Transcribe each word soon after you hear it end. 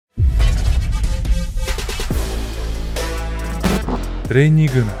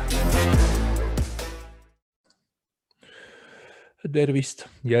Trennikõne. Tervist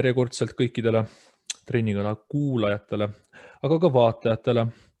järjekordselt kõikidele Trennikõne kuulajatele, aga ka vaatajatele.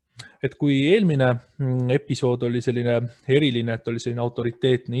 Et kui eelmine episood oli selline eriline, et oli selline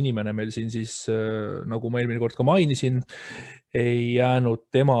autoriteetne inimene meil siin, siis nagu ma eelmine kord ka mainisin, ei jäänud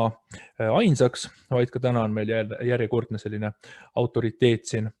tema ainsaks, vaid ka täna on meil järjekordne selline autoriteet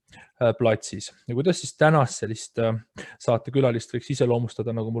siin platsis. Ja kuidas siis tänast sellist saatekülalist võiks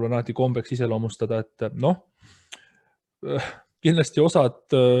iseloomustada, nagu mul on alati kombeks iseloomustada, et kindlasti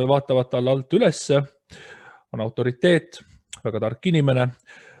osad vaatavad talle alt ülesse, on autoriteet, väga tark inimene,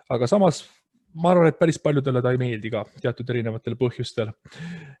 aga samas ma arvan, et päris paljudele ta ei meeldi ka teatud erinevatel põhjustel.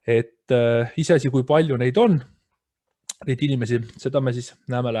 Et iseasi, kui palju neid on, neid inimesi, seda me siis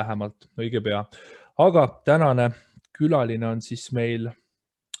näeme lähemalt õige pea. Aga tänane külaline on siis meil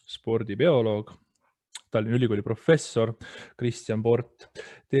spordibioloog, Tallinna Ülikooli professor Kristjan.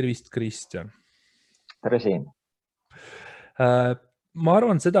 Tervist, Kristjan. Tere siin. Ma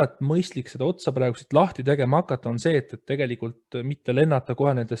arvan seda, et mõistlik seda otsa praegu siit lahti tegema hakata on see, et tegelikult mitte lennata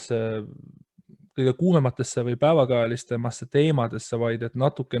kohe nendesse kõige kuumematesse või päevakajalistemasse teemadesse, vaid et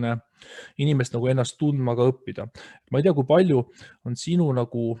natukene inimest nagu ennast tundma ka õppida. Ma ei tea, kui palju on sinu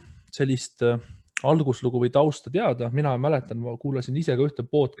nagu sellist alguslugu või tausta teada. Mina mäletan, ma kuulasin ise ka ühte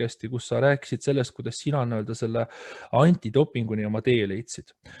podcasti, kus sa rääkisid sellest, kuidas sina selle antidopinguni oma tee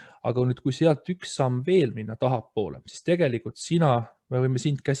leidsid. Aga nüüd, kui sealt üks samm veel minna tahapoole, siis tegelikult me võime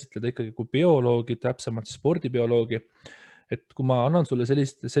sind käsitleda ikkagi kui bioloogi, täpsemalt spordibioloogi. Et kui ma annan sulle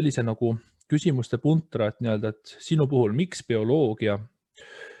sellise nagu küsimuste puntra, et sinu puhul, miks bioloogia,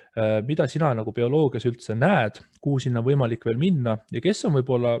 mida sina nagu bioloogias üldse näed, kuhu sinna võimalik veel minna ja kes on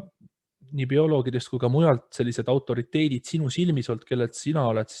võib-olla nii bioloogidest kui ka mujalt sellised autoriteedid sinu silmis olnud, kellelt sina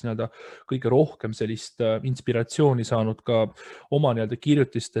oled siis kõige rohkem sellist inspiratsiooni saanud ka oma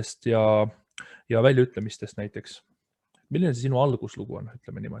kirjutistest ja väljaütlemistest näiteks. Milline see sinu alguslugu on,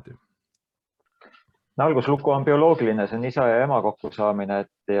 ütleme niimoodi? Alguslugu on bioloogiline, see on isa ja ema kokkusaamine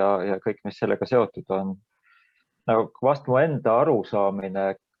ja kõik, mis sellega seotud on. Vast mu enda arusaamine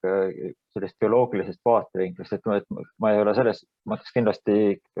sellest bioloogilisest vaatevinklist, et ma ei ole selles mõttes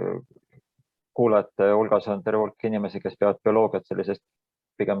kindlasti kuulajate hulgas on terve hulk inimesi, kes peavad bioloogiat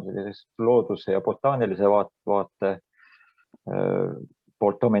pigem looduse ja botaanilise vaate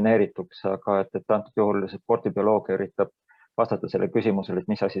poolt domineerituks, aga et antud juhul spordibioloogia üritab vastata selle küsimusele,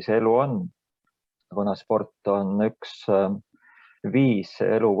 et mis asi see elu on. Kuna sport on üks viis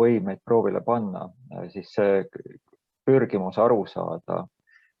eluvõimeid proovile panna, siis see pürgimus aru saada,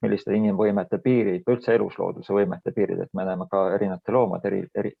 millised inimvõimete piirid, üldse eluslooduse võimete piirid, et me näeme ka erinevate loomade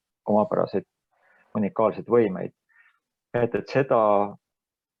omapäraseid unikaalseid võimeid. Et seda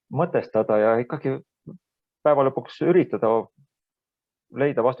mõtestada ja ikkagi päeva lõpuks üritada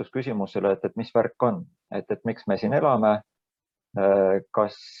leida vastust küsimusele, et mis värk on, et miks me siin elame,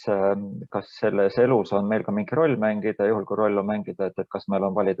 kas selles elus on meil ka mingi roll mängida, juhul kui roll on mängida, et kas meil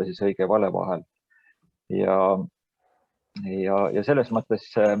on valida siis õige ja vale vahel. Ja selles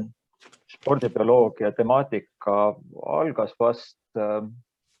mõttes spordibioloogia temaatika algas vast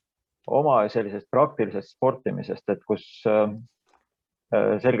oma sellisest praktilisest sportimisest, et kus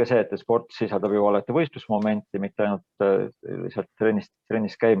selge see, et sport sisaldab ju alati võistlusmomenti, mitte ainult lihtsalt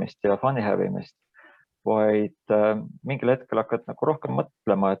trennis käimist ja fun'i hävimist, vaid mingil hetkel hakkad rohkem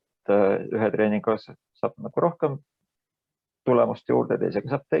mõtlema, et ühe treeniga saab rohkem tulemust juurde,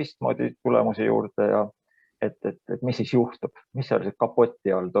 teisega saab teistmoodi tulemusi juurde ja et mis siis juhtub, mis seal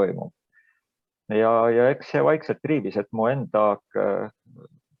kapoti all toimub. Ja eks see vaikselt triibis, et mu enda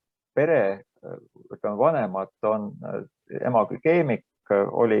pere, vanemad on, ema kui keemik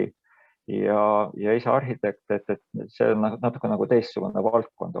oli ja isa arhitekt, et see on natuke nagu teistsugune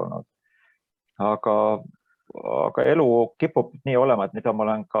valdkond olnud. Aga elu kipub nii olema, et mida ma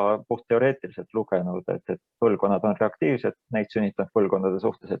olen ka puht teoreetiliselt lugenud, et põlvkonnad on reaktiivsed, neid sünnitanud põlvkondade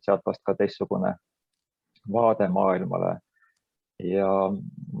suhtes, et sealt vast ka teistsugune vaade maailmale. Ja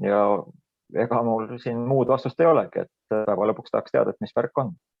ega mul siin muud vastust ei olegi, et päeva lõpuks tahaks teada, et mis värk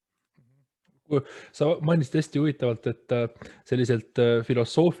on. Sa mainisid hästi huvitavalt, et selliselt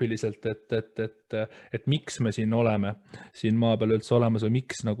filosoofiliselt, et miks me siin oleme, siin maa peal üldse olemas või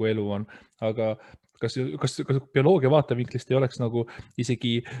miks nagu elu on, aga kas bioloogia vaatevinklist ei oleks nagu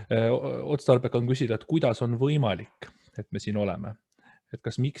isegi otstarbekam küsida, et kuidas on võimalik, et me siin oleme? Et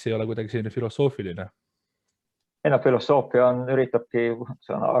kas miks ei ole kuidagi selline filosoofiline? Filosoofia üritabki,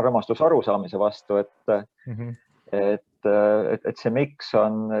 see on armastus arusaamise vastu, et see miks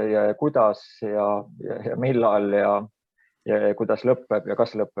on ja kuidas ja millal ja kuidas lõpeb ja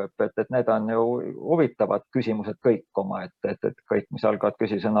kas lõpeb, et need on ju huvitavad küsimused kõik oma, et kõik, mis algavad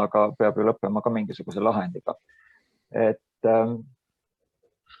küsisõnaga, peab ju lõppema ka mingisuguse lahendiga. Et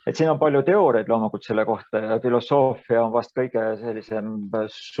siin on palju teooriaid loomulikult selle kohta ja filosoofia on vast kõige sellisem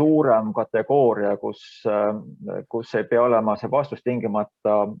suurem kategooria, kus ei pea olema see vastus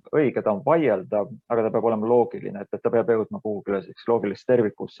tingimata õige, ta on vaieldav, aga ta peab olema loogiline, et ta peab jõudma kuhugile loogilisse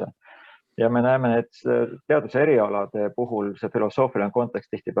tervikusse. Ja me näeme, et teaduse erialade puhul see filosoofiline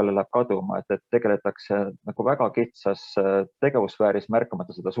kontekst tihtipeale läheb kaduma, et tegeletakse nagu väga kitsas tegevussfääris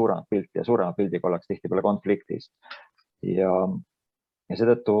märkamata seda suuremat pilti ja suurema pildiga oleks tihtipeale konfliktis. Ja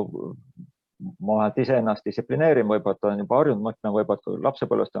seetõttu ma iseennast distsiplineerin, võib-olla on juba harjunud mõtlema, võib-olla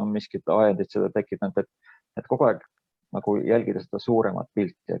lapsepõlvest on miskit ajendit seda tekitanud, et kogu aeg nagu jälgida seda suuremat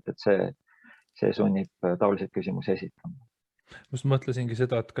pilti, et see sunnib taoliseid küsimusi esitama. Just mõtlesingi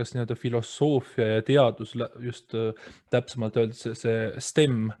seda, et kas nii-öelda filosoofia ja teadus, just täpsemalt öeldes see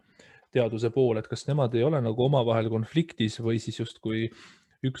STEM teaduse pool, et kas nemad ei ole nagu omavahel konfliktis või siis just kui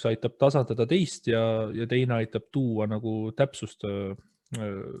üks aitab tasandada teist ja teine aitab tuua nagu täpsust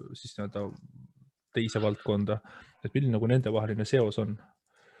siis nii-öelda teise valdkonda, et milline nagu nende vaheline seos on?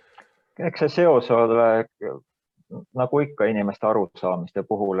 Eks see seos ole nagu ikka inimeste arusaamiste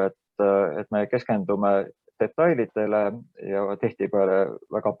puhul, et me keskendume detailidele ja tihtipeale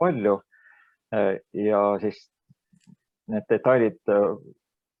väga palju ja siis need detailid,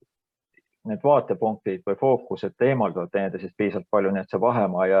 need vaatepunktid või fookused eemalduvad teineteisest piisavalt palju, nii et see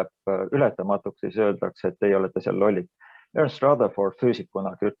vahemaa jääb ületamatuks, siis öeldakse, et ei olete seal lollid. Ernst Rutherford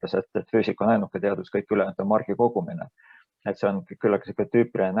füüsikuna ütles, et füüsik on ainuke teadus, kõik ülejäänud on margi kogumine. Et see on küllalt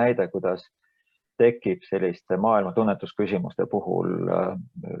tüüpiline näide, kuidas tekib selliste maailma tunnetusküsimuste puhul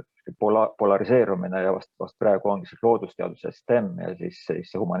polariseerumine ja vast praegu ongi see loodusteaduse STEM ja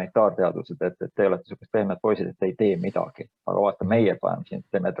siis humanitaarteadused, et te olete sellised pehmed poisid, et ei tee midagi. Aga vaata, meie paneme siin,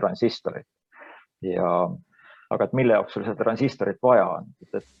 teeme transistorit. Aga et mille jaoks sul seda transistorit vaja on,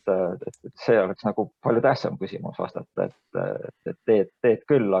 et see oleks nagu palju tähtsam küsimus vastata, et teed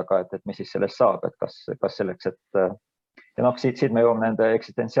küll, aga et mis siis sellest saab, et kas selleks, ja siit me jõuame nende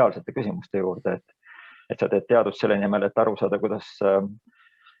eksistentsiaalsete küsimuste juurde, et sa teed teadust selle nimel, et aru saada, kuidas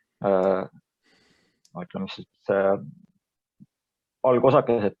ütleme siis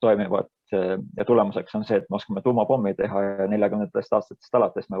algosakesed toimivad ja tulemuseks on see, et me oskame tuumapommi teha ja 40-ndast aastatest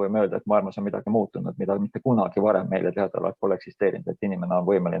alates me võime öelda, et maailmas on midagi muutunud, mida mitte kunagi varem meile teadaolevalt pole eksisteerinud, et inimene on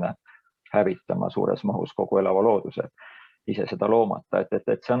võimeline hävitama suures mahus kogu elava looduse, ise seda loomata,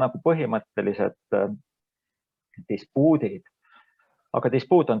 et see on nagu põhimõttelised dispuudid, aga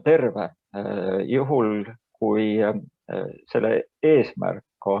dispuut on terve juhul, kui selle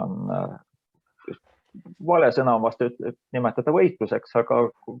eesmärk on vale sõna on vast nimetada võitluseks, aga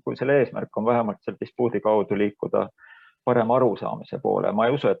kui selle eesmärk on vähemalt selle dispuudi kaudu liikuda parema arusaamise poole. Ma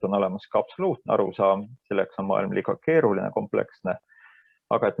ei usu, et on olemas ka absoluutne arusaam, selleks on maailm liiga keeruline, kompleksne,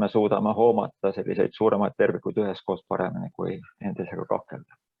 aga et me suudame hoomata selliseid suuremaid tervikuid üheskoos paremini kui endisega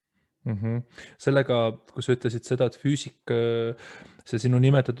kakelda. Sellega, kui sa ütlesid seda, et füüsik, see sinu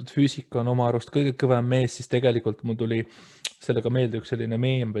nimetatud füüsik on oma arust kõige kõvem mees, siis tegelikult mul tuli sellega meelde üks selline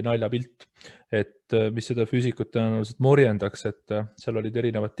meem või naljapilt, et mis seda füüsikut tõenäoliselt morjendaks, et seal olid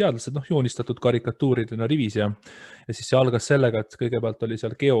erinevad teadlased, joonistatud karikatuuridena rivis ja siis see algas sellega, et kõigepealt oli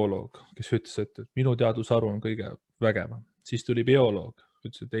seal geoloog, kes ütles, et minu teadusharu on kõige vägevam. Siis tuli bioloog,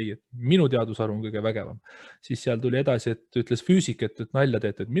 ütles, et ei, et minu teadusharu on kõige vägevam. Siis seal tuli edasi, et ütles füüsik, et nalja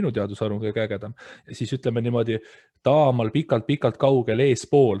teete, et minu teadusharu on kõige ägedam. Ja siis ütleme niimoodi taamal pikalt kaugel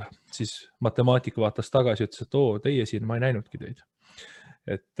eespool, siis matemaatik vaatas tagasi, ütles, et teie siin, ma ei näinudki teid.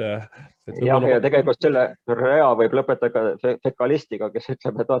 Ja tegelikult selle rea võib lõpetada fekalistiga, kes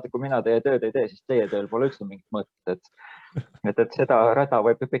ütleb, et vaata, kui mina teie tööd ei tee, siis teie tööl pole üldse mingit mõtet. Et seda rada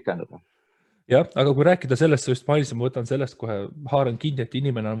võib pikendada. Jah, aga kui rääkida sellest, sa just mainisid, ma võtan sellest kohe haaran kinni, et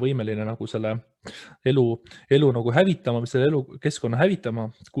inimene on võimeline nagu selle elu nagu hävitama, selle elukeskkonna hävitama,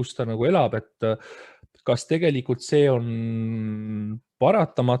 kus ta nagu elab, et kas tegelikult see on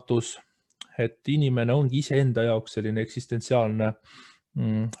paratamatus, et inimene ongi iseenda jaoks selline eksistentsiaalne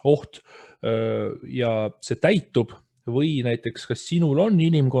oht ja see täitub või näiteks, kas sinul on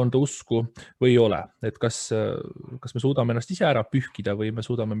inimkonda usku või ei ole, et kas me suudame ennast ise ära pühkida või me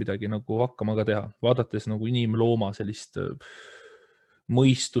suudame midagi nagu hakkama ka teha, vaadates nagu inimlooma sellist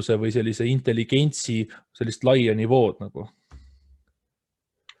mõistuse või sellise intelligentsi, sellist laia nivood nagu.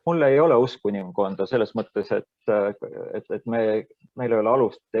 Mul ei ole usku inimkonda selles mõttes, et meil ei ole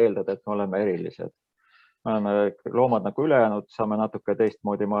alust eeldada, et me oleme erilised. Me oleme loomad nagu ülejäänud, saame natuke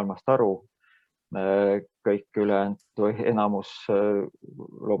teistmoodi maailmast aru kõik ülejäänud enamus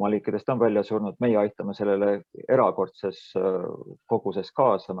loomaliikidest on välja surnud. Meie aitame sellele erakordses koguses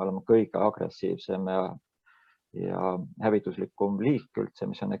kaasa. Me oleme kõige agressiivsem ja hävituslikum liik üldse,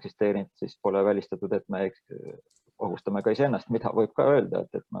 mis on eksisteerinud, siis pole välistatud, et me ohustame ka iseennast, mida võib ka öelda,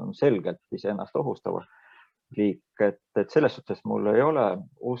 et me oleme selgelt iseennast ohustava liik, et selles suhtes mul ei ole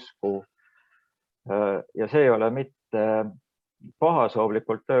usku. Ja see ei ole mitte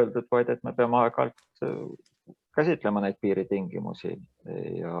pahasoovlikult öeldud, vaid et me peame aeg-ajalt käsitlema neid piiritingimusi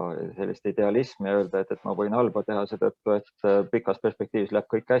ja sellist idealismi öelda, et ma võin halba teha seetõttu, et pikas perspektiivis läheb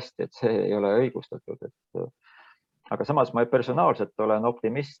kõik hästi, et see ei ole õigustatud. Aga samas ma personaalselt olen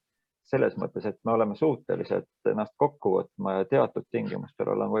optimist selles mõttes, et me oleme suutelised ennast kokku võtma ja teatud tingimustel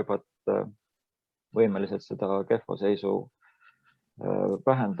olen võib-olla võimelised seda kehva seisu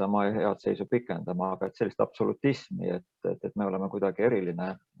vähendama ja head seisu pikendama, aga et sellist absolutismi, et me oleme kuidagi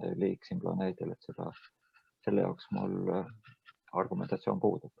eriline liik siin planeedil, et selle jaoks mul argumentatsioon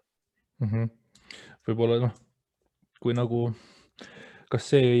puudub. Võib-olla kui kas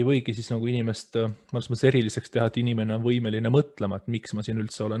see ei võigi siis inimest eriliseks teha, et inimene on võimeline mõtlema, et miks ma siin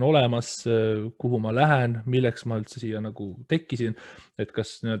üldse olen olemas, kuhu ma lähen, milleks ma üldse siia tekkisin, et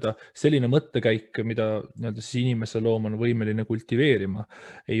kas selline mõttekäik, mida siis inimese loom on võimeline kultiveerima,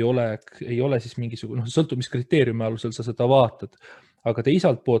 ei ole siis mingisugune, sõltub mis kriteeriumi alusel sa seda vaatad. Aga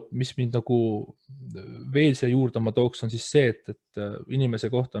teisalt poolt, mis mind veel siia juurde ma tooks, on siis see, et inimese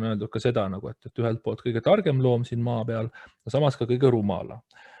kohta on öeldud ka seda, et ühelt poolt kõige targem loom siin maa peal, ja samas ka kõige rumala.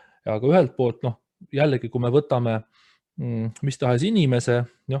 Aga ühelt poolt, jällegi, kui me võtame mis tahes inimese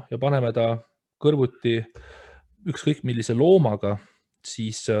ja paneme ta kõrvuti ükskõik millise loomaga,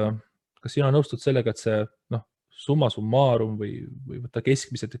 siis kas sina nõustud sellega, et see summa summarum või võtta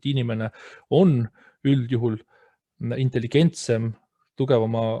keskmiselt, et inimene on üldjuhul intelligentsem,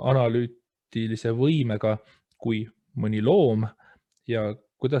 tugevama analüütilise võimega kui mõni loom ja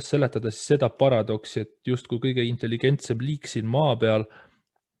kuidas seletada siis seda paradoksi, et justkui kõige intelligentsem liik siin maa peal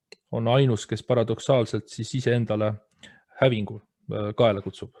on ainus, kes paradoksaalselt siis iseendale hävingu kaela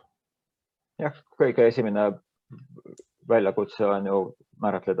kutsub? Jah, kõige esimene väljakutse on ju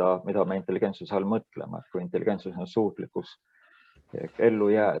määratleda, mida me intelligentsuse all mõtleme, et kui intelligentsus on suutlikkus ellu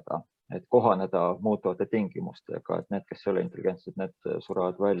jääda, et kohaneda muutuvate tingimustega, et need, kes ei ole intelligentsed, need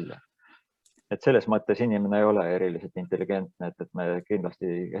surevad välja. Et selles mõttes inimene ei ole eriliselt intelligentne, et me kindlasti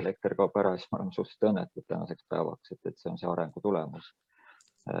elekter kaob ära, siis me oleme suhteliselt õnnetud tänaseks päevaks, et see on see arengu tulemus.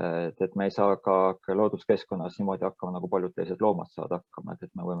 Et me ei saa ka looduskeskkonnas niimoodi hakkama, nagu paljud teised loomad saavad hakkama,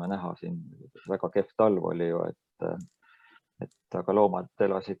 et me võime näha siin väga kehv talv oli ju, aga loomad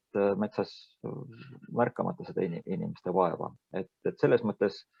elasid metsas märkamata seda inimeste vaeva. Et selles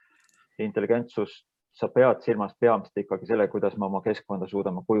mõttes intelligentsus, sa pead silmas peamiselt ikkagi selle, kuidas me oma keskkonda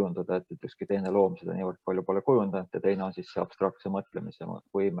suudame kujundada, et ükski teine loom seda niivõrd palju pole kujundanud ja teine on siis see abstraktse mõtlemise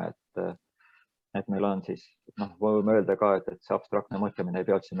võime, et meil on siis, võime öelda ka, et see abstraktne mõtlemine ei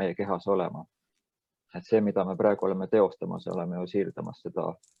pea üldse meie kehas olema. Et see, mida me praegu oleme teostamas, oleme ju siirdamas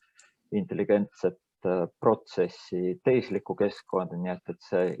seda intelligentset protsessi tehislikku keskkonda, nii et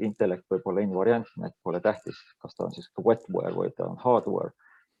see intellekt võib olla invariantne, et pole tähtis, kas ta on siis wetware või ta on hardware,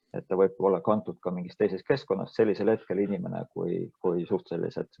 et ta võib olla kantud ka mingis teises keskkonnas. Sellisel hetkel inimene, kui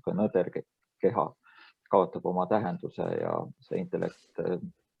suhteliselt nõder keha kaotab oma tähenduse ja see intellekt,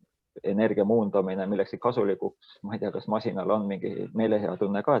 energia muundamine millekski kasulikuks, ma ei tea, kas masinal on mingi meelehea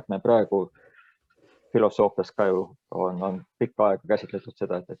tunne ka, et me praegu filosoofias ka ju on pikka aega käsitletud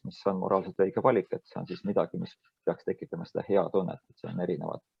seda, et mis on moraalselt õige valik, et see on siis midagi, mis peaks tekitama seda hea tunnet, et see on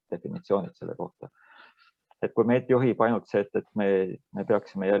erinevad definitsioonid selle kohta. Et kui meid juhib ainult see, et me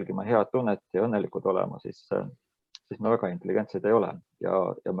peaksime jälgima head tunnet ja õnnelikud olema, siis me väga intelligentsed ei ole.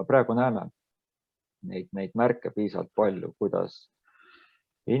 Ja me praegu näeme neid märke piisavalt palju, kuidas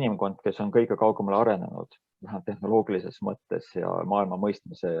inimkond, kes on kõige kaugemale arenenud tehnoloogilises mõttes ja maailma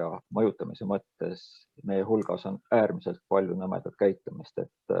mõistmise ja mõjutamise mõttes, meie hulgas on äärmiselt palju nõmedat käitumist,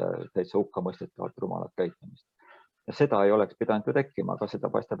 et täitsa hukkamõistetavalt rumalat käitumist. Ja seda ei oleks pidanud ju tekkima, aga seda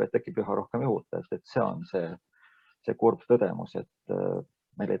paistab, et tekib üha rohkem juurde, et see on see kurb tõdemus, et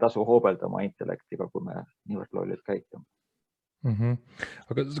meil ei tasu hoobelda oma intellektiga, kui me niivõrd lollid käitume.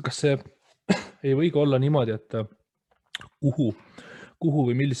 Aga kas see ei võigi olla niimoodi, et kuhu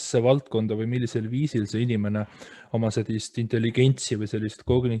või millisesse valdkonda või millisel viisil see inimene oma sellist intelligentsi või sellist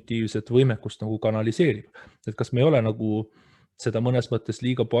kognitiivset võimekust kanaliseerib? Et kas me ei ole seda mõnes mõttes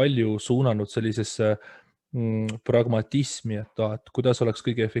liiga palju suunanud sellisesse pragmatismi, et kuidas oleks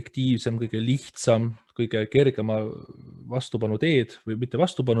kõige efektiivsem, kõige lihtsam, kõige kergema vastupanu teed või mitte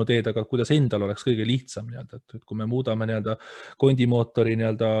vastupanu teed, aga kuidas endal oleks kõige lihtsam et kui me muudame kondimootori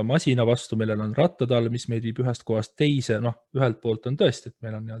masina vastu, millel on rattad all, mis meid viib ühest kohast teise, ühelt poolt on tõesti, et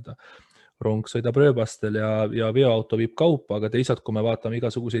meil on rong sõidab rööbastel ja veoauto viib kaupa, aga teisalt, kui me vaatame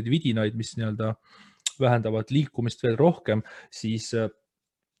igasuguseid vidinaid, mis vähendavad liikumist veel rohkem, siis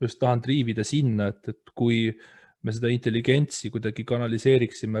just tahan triivida sinna, et kui me seda intelligentsi kuidagi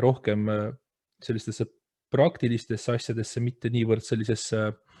kanaliseeriksime rohkem sellistesse praktilistesse asjadesse, mitte niivõrd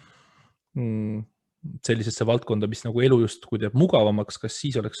sellisesse valdkonda, mis elu just kui teeb mugavamaks, kas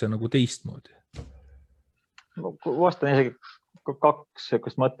siis oleks see teistmoodi? Vastan isegi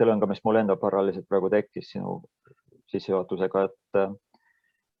 2 mõttelõnga, mis mul enda paralleelselt praegu tekkis sinu sissejuhatusega,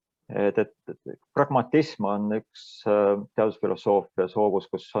 et pragmatism on üks teadusfilosoofia soovus,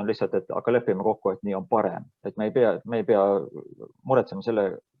 kus on lihtsalt, et aga lepime kokku, et nii on parem. Et me ei pea muretsema selle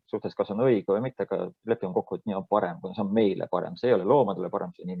suhtes, kas on õige või mitte, aga lepime kokku, et nii on parem, kuna see on meile parem. See ei ole loomadele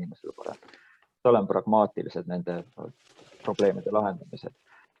parem, see on inimesele parem. Olen pragmaatilised nende probleemide lahendamisel.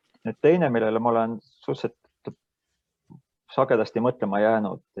 Nüüd teine, millele ma olen suhteliselt sagedasti mõtlema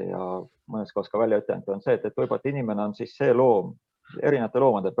jäänud ja mõnes kohas ka välja ütlenud, on see, et võib-olla inimene on siis see loom, erinevate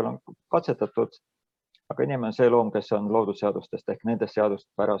loomade peal on katsetatud, aga inimene on see loom, kes on loodusseadustest ehk nendest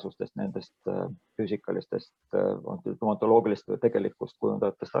seaduspärasustest, nendest füüsikalistest, ontoloogilist või tegelikkust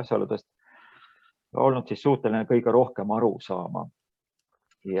kujundavatest asjaoludest olnud siis suuteline kõige rohkem aru saama.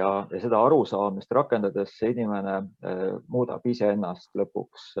 Ja seda arusaamist rakendades see inimene muudab iseennast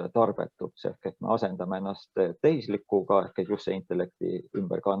lõpuks tarbetuks ehk et me asendame ennast tehislikuga ehk et just see intellekti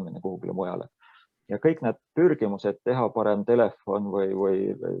ümberkandmine kuhugile mujale. Ja kõik need pürgimused teha parem telefon või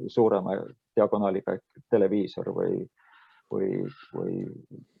suurema diagonaaliga televiisor või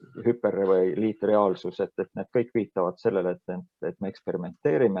hüper- või liitreaalsus, et need kõik viitavad sellele, et me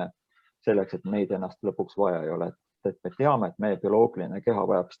eksperimenteerime selleks, et meid ennast lõpuks vaja ei ole. Et me teame, et meie bioloogiline keha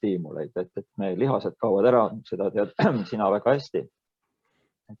vajab stiimuleid, et meie lihased kaovad ära, seda tead sina väga hästi.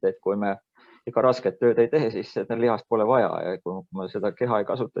 Et kui me ikka rasket tööd ei tehe, siis seda lihast pole vaja ja kui me seda keha ei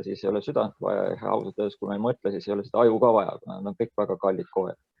kasuta, siis ei ole südant vaja ja ausalt öeldes, kui me ei mõtle, siis ei ole seda aju ka vaja, kuna nad on kõik väga kallid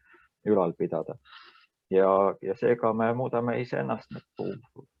kohe ülal pidada. Ja seega me muudame iseennast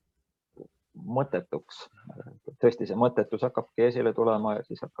mõttetuks. Tõesti, see mõttetus hakkabki esile tulema ja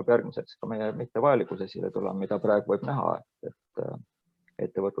siis hakkab järgmiseks ka meie mittevajalikus esile tulema, mida praegu võib näha, et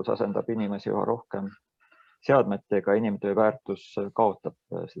ettevõtlus asendab inimesi üha rohkem seadmetega, inimtöö väärtus kaotab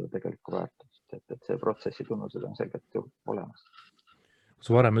seda tegelikku väärtust, et see protsessi tunnused on selgelt ju olemas.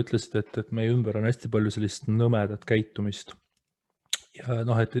 Sa varem ütlesid, et meie ümber on hästi palju sellist nõmedat käitumist. Ja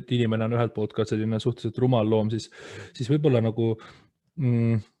et inimene on ühelt poolt ka selline suhteliselt rumal loom, siis võib-olla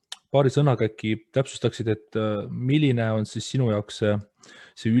paari sõnaga äkki täpsustaksid, et milline on siis sinu jaoks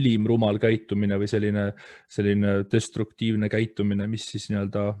see ülim rumal käitumine või selline destruktiivne käitumine, mis siis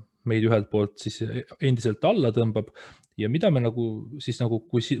meid ühelt poolt siis endiselt alla tõmbab ja mida me kui see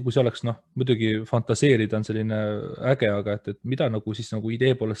oleks, muidugi fantaseerida on selline äge, aga et mida siis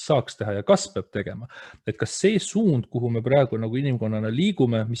idee poolest saaks teha ja kas peab tegema. Et kas see suund, kuhu me praegu inimkonnana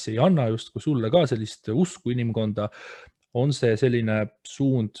liigume, mis ei anna justkui sulle ka sellist usku inimkonda, on see selline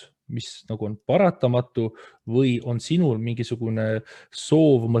suund, mis on paratamatu või on sinul mingisugune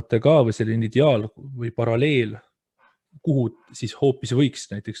soovmõte ka või selline ideaal või paralleel, kuhu siis hoopis võiks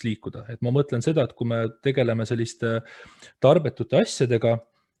näiteks liikuda. Et ma mõtlen seda, et kui me tegeleme selliste tarbetute asjadega,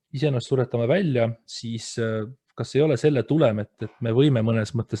 iseennast suretame välja, siis kas ei ole selle tulem, et me võime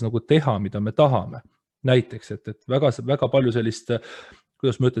mõnes mõttes teha, mida me tahame. Näiteks, et väga palju sellist,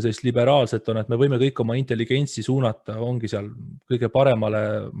 kuidas ma ütlen, sellist liberaalset on, et me võime kõik oma intelligentsi suunata, ongi seal kõige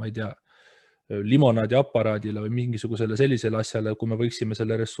paremale, ma ei tea, limonaadi aparaadile või mingisugusele sellisele asjale, kui me võiksime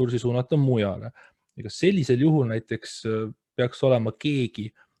selle ressursi suunata mujale. Ja kas sellisel juhul näiteks peaks olema keegi,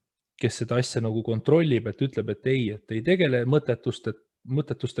 kes seda asja kontrollib, et ütleb, et ei tegele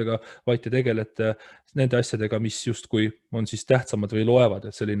mõttetustega, vaid te tegelete nende asjadega, mis justkui on siis tähtsamad või loevad,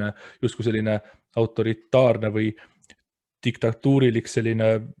 et justkui selline autoritaarne või diktatuurilik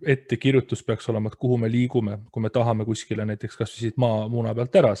selline ettekirjutus peaks olema, et kuhu me liigume, kui me tahame kuskile näiteks kas siit maamuna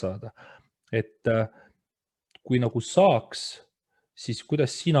pealt ära saada. Et kui saaks, siis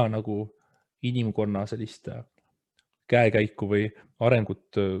kuidas sina inimkonna sellist käekäiku või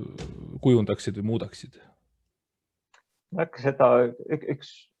arengut kujundaksid või muudaksid?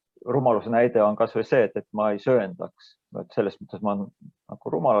 Üks rumaluse näide on kas või see, et ma ei sööndaks. Selles mõttes ma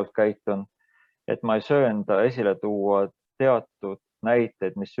rumalalt käitun, et ma ei söönda esile tuua teatud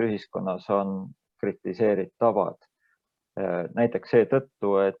näiteid, mis ühiskonnas on kritiseeritavad. näiteks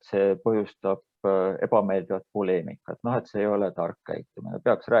seetõttu, et see põhjustab ebameeldivat poleemikat. Et see ei ole tark käitumine.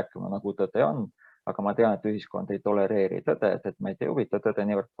 Peaks rääkima, nagu tõde on, aga ma tean, et ühiskond ei tolereeri tõde, et meid ei huvita tõde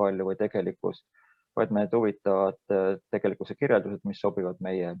niivõrd palju või tegelikkus, vaid meid huvitavad tegelikkuse kirjeldused, mis sobivad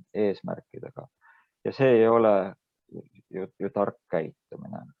meie eesmärkidega. Ja see ei ole ju tark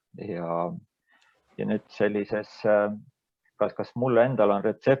käitumine. Ja nüüd sellises, kas mulle endal on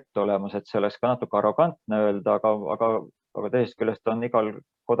retsept olemas, et see oleks ka natuke arrogantne öelda, aga teisest küljest on igal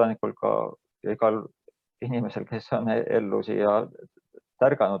kodanikul ka igal inimesel, kes on ellu siia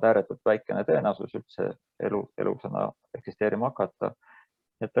tärganud, ääretult väikene tõenäosus üldse elusana eksisteerima hakata.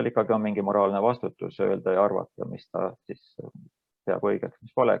 Et tal ikkagi on mingi moraalne vastutus öelda ja arvata, mis ta siis peab õigeks,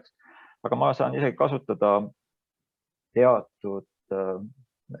 mis poleks. Aga ma saan isegi kasutada teatud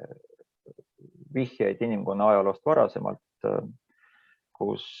vihjeid inimkonna ajaloost varasemalt,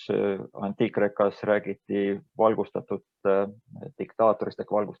 kus antiikrekas räägiti valgustatud diktaatorist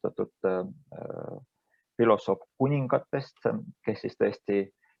ehk valgustatud filosoof kuningatest, kes siis tõesti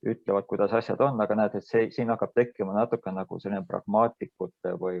ütlevad, kuidas asjad on, aga näed, et siin hakkab tekkima natuke nagu selline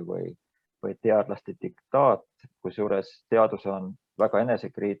pragmaatikute või teadlaste diktaat, kusjuures teadus on väga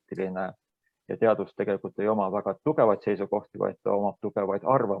enesekriitiline ja teadus tegelikult ei oma väga tugevaid seisukohti, vaid ta omab tugevaid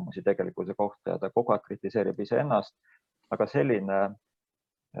arvamusi tegelikkuse kohta ja ta kogu aeg kritiseerib iseennast, aga selline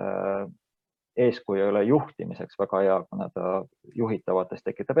eeskuju ei ole juhtimiseks väga hea, kuna ta juhitavates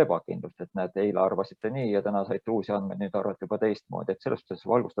tekitab ebakindlust, et näed, eile arvasite nii ja täna saite uusi andmeid, nüüd arvate juba teistmoodi, et selles suhtes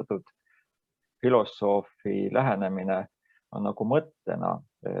valgustatud filosoofi lähenemine on nagu mõttena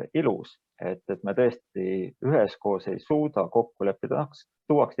ilus, et me tõesti üheskoos ei suuda kokku leppida.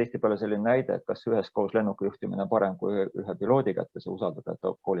 Tuuaks tihtipeale selline näide, et kas üheskoos lennuki juhtimine on parem kui ühe piloodi kätte see usaldada, et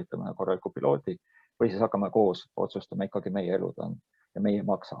koolitame korraliku piloodi või siis hakkame koos otsustama, ikkagi meie elud on ja meie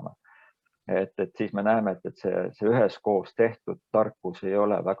maksame. Et siis me näeme, et see üheskoos tehtud tarkus ei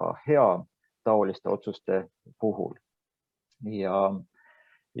ole väga hea taoliste otsuste puhul. Ja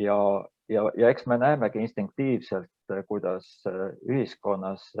eks me näemegi instinktiivselt, kuidas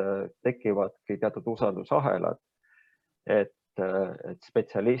ühiskonnas tekivadki teatud usaldusahelad, et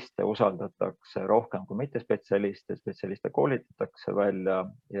spetsialiste usaldatakse rohkem kui mittespetsialiste, spetsialiste koolitatakse välja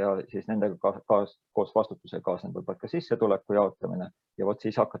ja siis nendega koos vastutusega kaasneb võib-olla ka sissetuleku jaotamine ja vot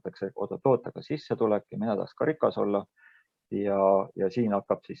siis hakatakse toota ka sissetulek ja mina tahaks ka rikas olla ja siin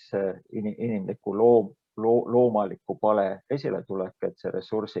hakkab siis inimliku loomaliku pale esiletulek, et see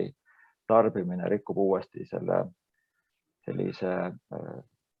ressursi tarbimine rikub uuesti sellise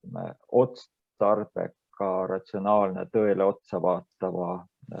otstarbeka ratsionaalne tõele otsa vaatava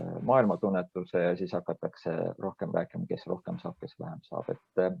maailmatunnetuse ja siis hakatakse rohkem rääkima, kes rohkem saab, kes vähem saab.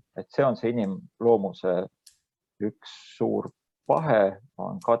 Et see on see inimloomuse üks suur pahe,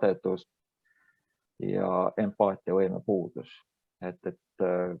 on kadedus ja empaatiavõime puudus. Et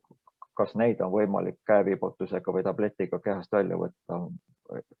kas neid on võimalik käeviibutusega või tabletiga kehast välja võtta,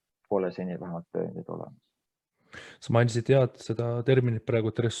 pole seni vähemalt tõendid olemas. Sa mainisid seda terminit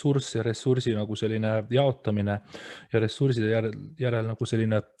praegu, et ressurss ja ressursi nagu selline jaotamine ja ressurside järel nagu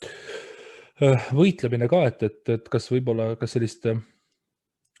selline võitlemine ka, et kas võib-olla sellist,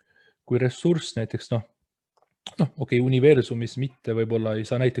 kui ressurss näiteks okei, universumis mitte võib-olla ei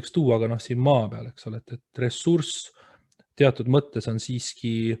saa näiteks tuua, aga siin maa peal, eks ole, et ressurss teatud mõttes on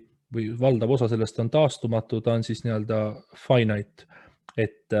siiski või valdav osa sellest on taastumatu, ta on siis nii-öelda finite,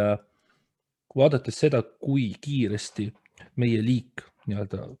 et vaadates seda, kui kiiresti meie liik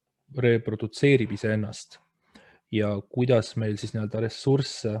nii-öelda reprodutseerib iseennast ja kuidas meil siis nii-öelda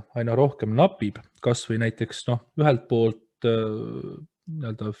ressursse aina rohkem napib, kas või näiteks ühelt poolt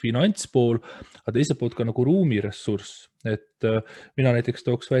nii-öelda finantspool, aga teiselt poolt ka nagu ruumiressurss. Et mina näiteks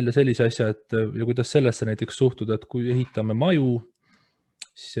tooks välja sellise asja, et ja kuidas sellesse näiteks suhtuda, et kui ehitame maju,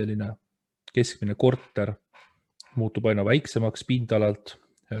 siis selline keskmine korter muutub aina väiksemaks pindalalt,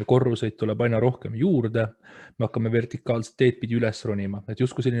 korruseid tuleb aina rohkem juurde, me hakkame vertikaalset teed pidi üles ronima, et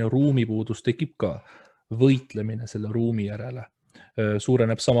justkui selline ruumipuudus tekib ka, võitlemine selle ruumi järele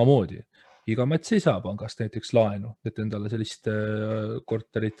suureneb samamoodi. Iga mets ei saa pangast näiteks laenu, et endale sellist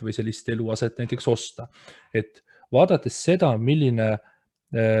korterit või sellist eluaset näiteks osta. Et vaadates seda, milline,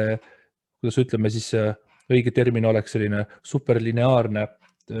 kuidas ütleme siis õige termin oleks selline superlineaarne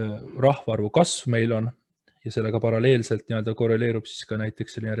rahvaarvu kasv meil on, ja sellega paralleelselt nii-öelda korreleerub siis ka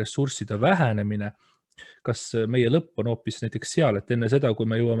näiteks selline ressursside vähenemine. Kas meie lõpp on hoopis näiteks seal, et enne seda, kui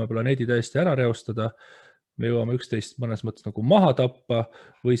me jõuame planeedi täiesti ära reostada, me jõuame üksteist mõnes mõttes nagu maha tappa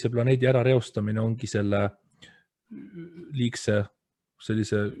või see planeedi ära reostamine ongi selle liigse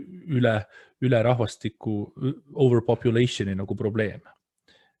sellise üle rahvastiku overpopulationi nagu probleem.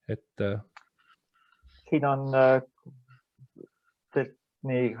 Et siin on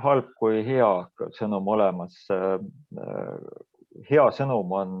nii halb kui hea sõnum olemas. Hea sõnum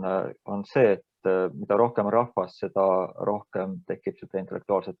on see, et mida rohkem rahvas, seda rohkem tekib seda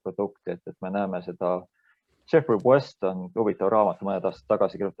intellektuaalset produkti, et me näeme seda. Jeffrey West on huvitav raamat, mõned aastad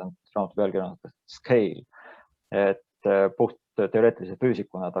tagasi kirjutanud raamatu pealkirja Scale, et puht teoreetilise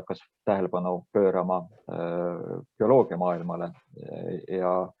füüsikuna ta hakkas tähelepanu pöörama bioloogia maailmale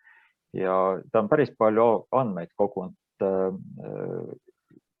ja ta on päris palju andmeid kogunud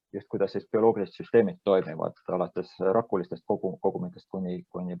just kuidas siis bioloogilised süsteemid toimivad alates rakulistest kogumitest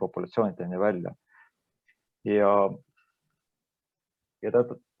kuni populatsioonideni välja. Ja ta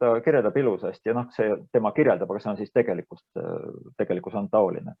kirjeldab ilusasti ja see tema kirjeldab, aga see on siis tegelikkus on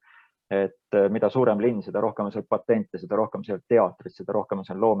taoline. Et mida suurem linn, seda rohkem on seal patente, seda rohkem seal teatrit, seda rohkem on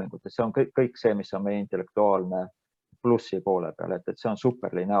seal loomingut. See on kõik see, mis on meie intellektuaalne plussi poole peal, et see on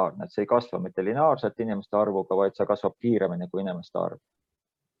superlineaarne, et see ei kasva mitte lineaarselt inimeste arvuga, vaid see kasvab kiiremini kui inimeste arv.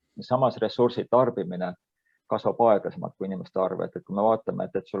 Samas ressursi tarbimine kasvab aeglasemalt kui inimeste arv, et kui me vaatame,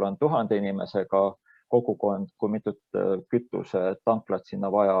 et sul on 1000 inimesega kogukond, kui mitut kütuse tanklat sinna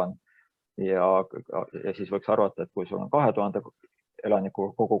vaja on ja siis võiks arvata, et kui sul on 2000 elaniku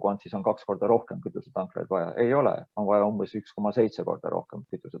kogukond, siis on 2 korda rohkem kütusetankleid vaja. Ei ole, on vaja umbes 1,7 korda rohkem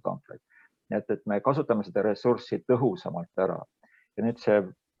kütusetankleid. Nii et me kasutame seda ressurssi tõhusamalt ära. Ja nüüd see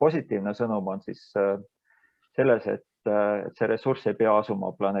positiivne sõnum on siis selles, et see ressurss ei pea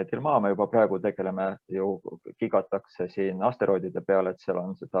asuma planeedil Maa. Me juba praegu tegeleme ju gigatakse siin asteroidide peale, et seal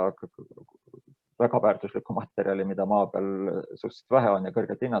on seda väga väärtuslikku materjali, mida Maa peal suhteliselt vähe on ja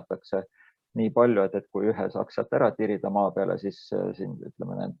kõrgelt hinnatakse nii palju, et kui ühe saaks sealt ära tirida Maa peale, siis siin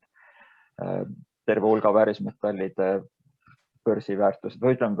ütleme terve hulga väärismetallide börsiväärtused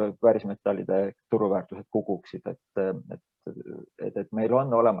või ütleme väärismetallide turuväärtused kukuksid, et meil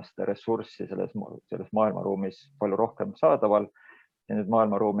on olemas seda ressurssi selles maailmaruumis palju rohkem saadaval ja nüüd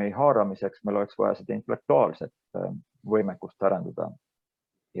maailmaruumi haaramiseks meil oleks vaja seda intellektuaalset võimekust arendada.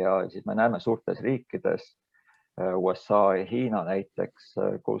 Ja siis me näeme suurtes riikides, USA ja Hiina näiteks,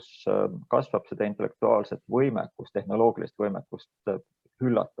 kus kasvab seda intellektuaalset võimekust, tehnoloogilist võimekust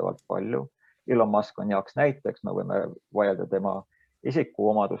üllatavalt palju. Elon Musk on heaks näiteks, me võime vaielda tema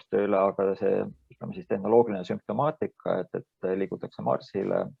isikuomaduste üle, aga see siis tehnoloogiline sümptomaatika, et liigutakse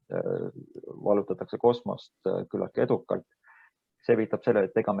Marsile, valutatakse kosmost küllaltki edukalt. See viitab sellele,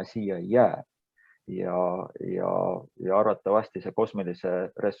 et ega me siia ei jää ja arvatavasti see kosmilise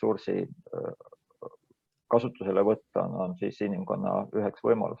ressursi kasutusele võtta on siis inimkonna üheks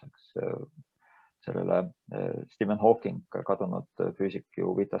võimaluseks. Sellele Stephen Hawking kadunud füüsik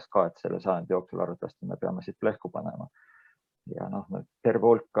ju viitas ka, et selle sajandi jooksul arvatavasti me peame siit plehku panema. Ja terve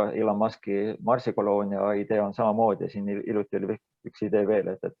hulka Elon Muski marsikoloonia idee on samamoodi. Siin iluti oli üks idee veel,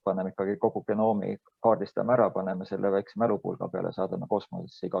 et paneme ikkagi kogu genoomi kaardistame ära, paneme selle väikse mälupulga peale, saadame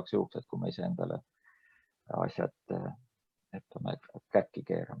kosmosesse igaks juhuks, et kui me ise endale asjad käkki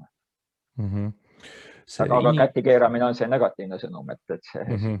keerame. Aga kätti keeramine on see negatiivne sõnum, et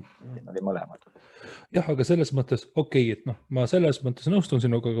see siin oli mõlemad. Jah, aga selles mõttes, et ma selles mõttes nõustun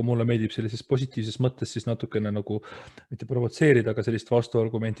sinuga, aga mulle meeldib sellises positiivses mõttes siis natukene nagu mitte provotseerida, aga sellist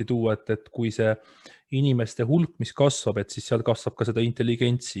vastuargumenti tuua, et kui see inimeste hulk, mis kasvab, et siis seal kasvab ka seda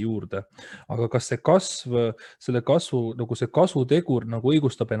intelligentsi juurde. Aga kas see kasv, selle kasvu, nagu see kasutegur nagu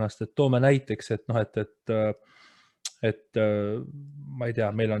õigustab ennast, et toome näiteks, et ma ei tea,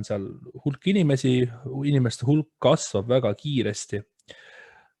 meil on seal hulk inimeste hulk kasvab väga kiiresti.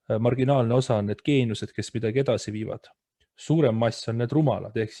 Marginaalne osa on need geeniused, kes midagi edasi viivad. Suurem mass on need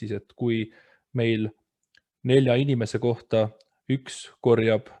rumalad, ehk siis, et kui meil 4 inimese kohta üks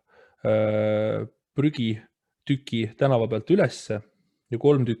korjab prügitüki tänava pealt ülesse ja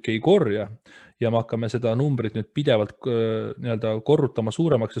 3 tükki ei korja ja me hakkame seda numbrit nüüd pidevalt korrutama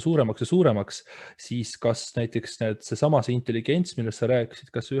suuremaks ja suuremaks ja suuremaks, siis kas näiteks seesama see intelligents, millest sa rääkisid,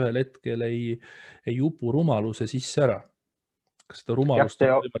 kas ühel hetkel ei upu rumaluse sisse ära? Kas seda rumalust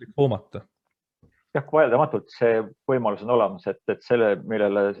on võimalik hoomata? Jah, vaieldamatult see võimalus on olemas, et selle,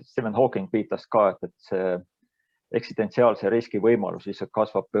 millele Stephen Hawking viitas ka, et see eksistentsiaalse riski võimalus lihtsalt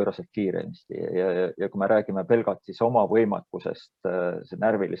kasvab pööraselt kiiresti ja kui me räägime pelgalt siis oma võimekusest, see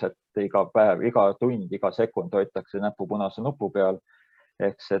närviliselt iga päev, iga tund, iga sekund hoitakse näpu punase nupu peal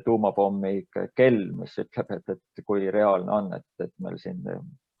ehk see tuumapommi kell, mis ütleb, et kui reaalne on, et meil siin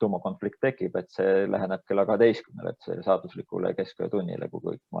tuumakonflikt tekib, et see läheneb kella 12, et see saatuslikule kesköötunnile, kui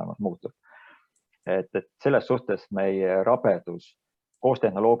kõik maailmas muutub. Et selles suhtes meie rabedus koos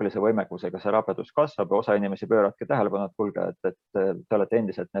tehnoloogilise võimekusega see rabedus kasvab ja osa inimesi pööradki tähelepanu, et kuulge, et te olete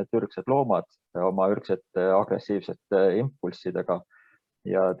endiselt need ürgsed loomad oma ürgsete agressiivsete impulssidega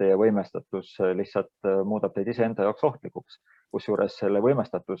ja teie võimestatus lihtsalt muudab teid iseenda jaoks ohtlikuks. kusjuures selle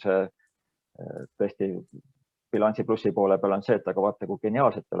võimestatuse tõesti bilansi plussi poole peal on see, et aga vaata, kui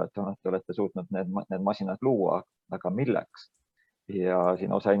geniaalselt te olete suutnud need masinad luua, aga milleks? Ja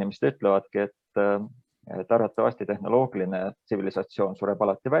siin osa inimesed ütlevadki, et arvatavasti tehnoloogiline tsivilisatsioon sureb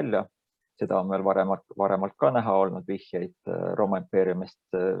alati välja. Seda on meil varemalt ka näha olnud vihjeid Rooma impeeriumist,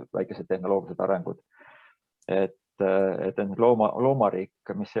 väikesed tehnoloogilised arengud. Et loomariik,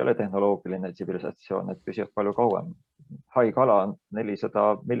 mis ei ole tehnoloogiline tsivilisatsioon, et püsib palju kauem. Haikala on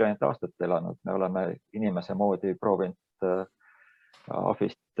 400 miljonit aastat elanud. Me oleme inimese moodi proovinud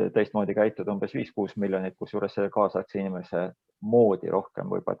ahvist teistmoodi käituda umbes 5-6 miljonit, kusjuures see kaasaegse inimese moodi rohkem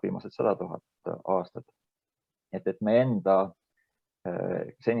võib-olla viimased 100 000 aastat. Et meie enda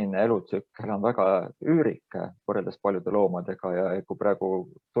senine elutsükkel on väga üürike võrreldes paljude loomadega ja kui praegu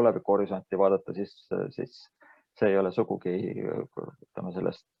tulevikuhorisonti vaadata, siis see ei ole sugugi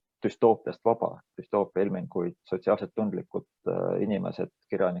sellest düstoopiast vaba. Düstoopia ilminguid, sotsiaalselt tundlikud inimesed,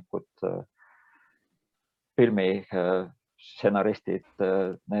 kirjanikud, filmi stsenaristid,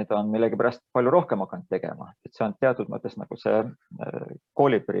 need on millegipärast palju rohkem hakanud tegema. Et see on teatud mõttes nagu see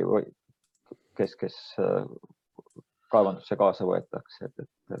koolipri, kes kaevandusse kaasa võetakse, et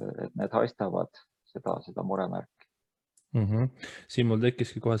need haistavad seda muremärki. Siin mul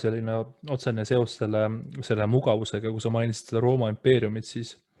tekkiski kohe selline otsene seos selle mugavusega, kui sa mainisid seda Rooma impeeriumit,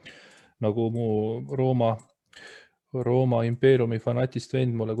 siis nagu mu Rooma impeeriumi fanatist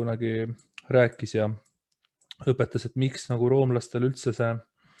vend mulle kunagi rääkis ja õpetas, et miks nagu roomlastel üldse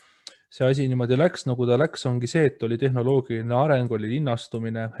see asi niimoodi läks, nagu ta läks, ongi see, et oli tehnoloogiline areng, oli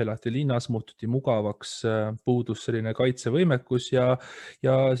linnastumine, elati linnas, muututi mugavaks, puudus selline kaitsevõimekus ja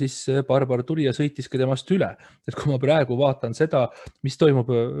siis barbar tuli ja sõitiski temast üle. Et kui ma praegu vaatan seda, mis toimub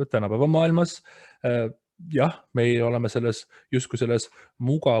tänapäeva maailmas, jah, me oleme justkui selles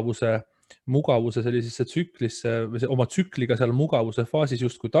mugavuse sellisesse tsüklisse, oma tsükliga seal mugavuse faasis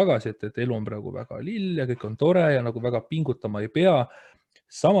justkui tagasi, et elu on praegu väga lill ja kõik on tore ja nagu väga pingutama ei pea.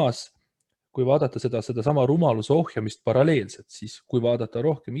 Samas, kui vaadata sedasama rumaluse ohjamist paralleelselt, siis kui vaadata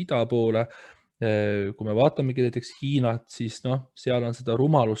rohkem ida poole, kui me vaatamegi näiteks Hiinat, siis seal on seda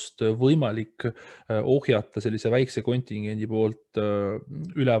rumalust võimalik ohjata sellise väikse kontingendi poolt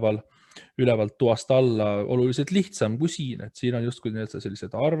ülevalt toast alla oluliselt lihtsam kui siin. Et siin on justkui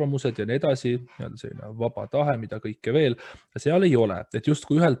sellised arvamused ja nii edasi, selline vaba tahe, mida kõike veel. Ja seal ei ole, et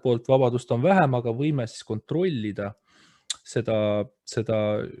justkui ühelt poolt vabadust on vähem, aga võime siis kontrollida seda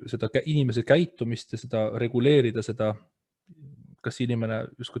inimese käitumist ja seda reguleerida, kas inimene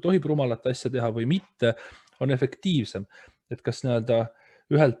justkui tohib rumalat asja teha või mitte, on efektiivsem. Et kas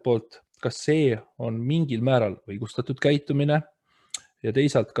ühelt poolt, kas see on mingil määral õigustatud käitumine ja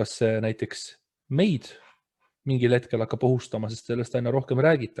teisalt, kas see näiteks meid mingil hetkel hakkab ohustama, sest sellest aina rohkem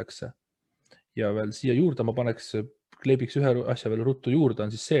räägitakse. Ja veel siia juurde ma kleebiks ühe asja veel ruttu juurde,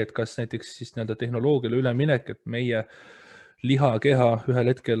 on siis see, et kas näiteks siis tehnoloogiale üleminek, et meie lihakeha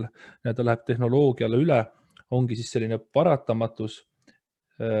ühel hetkel läheb tehnoloogiale üle, ongi siis selline paratamatus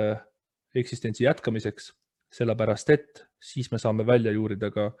eksistentsi jätkamiseks, sellepärast et siis me saame välja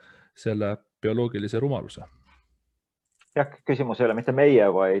juurida ka selle bioloogilise rumaluse. Jah, küsimus ei ole mitte meie,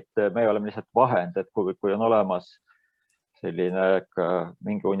 vaid me oleme lihtsalt vahend, et kui on olemas selline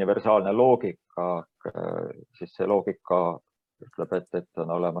mingi universaalne loogika, siis see loogika ütleb, et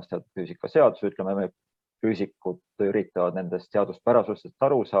on olemas teatud füüsikaseadus, ütleme, me füüsikud üritavad nendest seaduspärasustest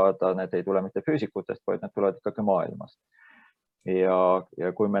aru saada, need ei tule mitte füüsikutest, vaid need tulevad ikkagi maailmast. Ja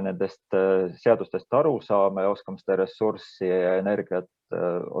kui me nendest seadustest aru saame, oskame seda ressurssi ja energiat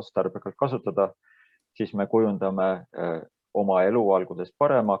otstarbekalt kasutada, siis me kujundame oma elu alguses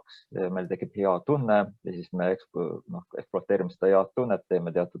paremaks, meil tekib hea tunne ja siis me ekspluateerime seda head tunnet,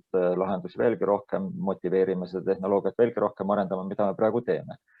 teeme teatud lahendusi veelgi rohkem, motiveerime seda tehnoloogiat veelgi rohkem arendama, mida me praegu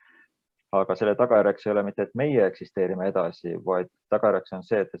teeme. Aga selle tagajärjeks ei ole mitte, et meie eksisteerime edasi, vaid tagajärjeks on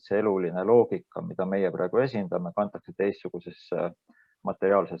see, et see eluline loogika, mida meie praegu esindame, kantakse teistsugusesse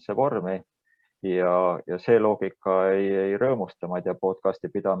materiaalsesse vormi ja see loogika ei rõõmusta, ma ei tea,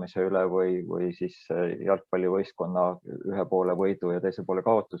 podcasti pidamise üle või siis jalgpallivõistkonna ühe poole võidu ja teise poole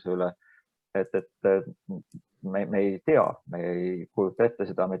kaotuse üle. Et me ei tea, me ei kujuta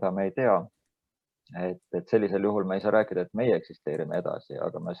ette seda, mida me ei tea. Et sellisel juhul me ei saa rääkida, et meie eksisteerime edasi,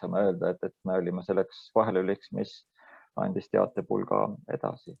 aga me saame öelda, et me olime selleks vahelüliks, mis andis teatepulga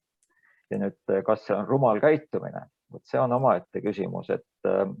edasi. Ja nüüd, kas see on rumal käitumine? See on omaette küsimus, et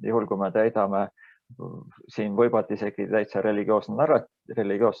juhul, kui me täidame, siin võivad isegi täitsa religioosse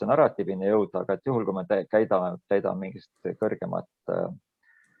narratiivini jõuda, aga et juhul, kui me täidame mingist kõrgemat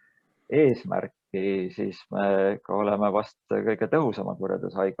eesmärki, siis me ka oleme vast kõige tõhusamad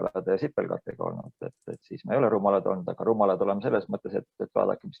võrreldes haiglade ja sipelgatega olnud, et siis me ei ole rumalad olnud, aga rumalad oleme selles mõttes, et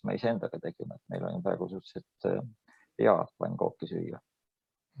vaadake, mis me iseendaga tegime, et meil on praegu suhteliselt hea pannkooki süüa.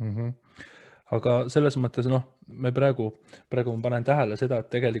 Aga selles mõttes, me praegu ma panen tähele seda,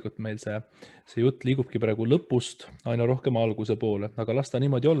 et tegelikult meil see jutt liigubki praegu lõpust aina rohkem alguse poole, aga las ta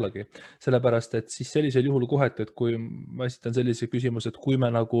niimoodi ollagi. Sellepärast, et siis sellisel juhul kohati, et kui ma esitan sellise küsimuse, et kui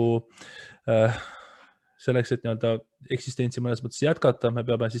me nagu selleks, et nii-öelda eksistentsi mõnes mõttes jätkata, me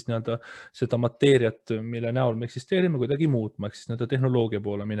peame siis nii-öelda seda mateeriat, mille näol me eksisteerime, kuidagi muutma, ehk siis nii-öelda tehnoloogia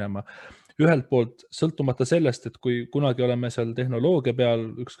poole minema. Ühelt poolt sõltumata sellest, et kui kunagi oleme seal tehnoloogia peal,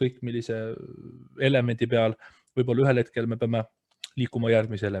 ükskõik millise elemendi peal, võib-olla ühel hetkel me peame liikuma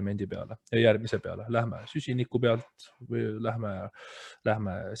järgmise elemendi peale ja järgmise peale. Lähme süsiniku pealt või lähme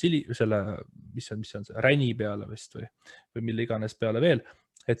selle, mis on see, räni peale vist või mille iganes peale veel,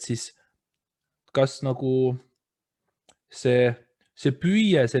 et siis kas nagu see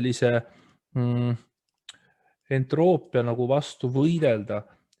püüe sellise entroopia nagu vastu võidelda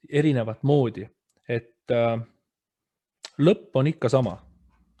erinevat moodi, et lõpp on ikka sama,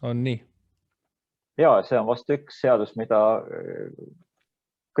 on nii? Ja see on vast üks seadus, mida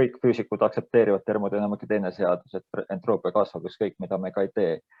kõik füüsikud aktsepteerivad, termodünaamika teine seadus, et entroopia kasvab ükskõik, mida me ka ei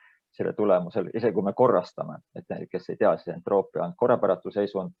tee selle tulemusel, isegi kui me korrastame, et kes ei tea, siis entroopia on korrapäratu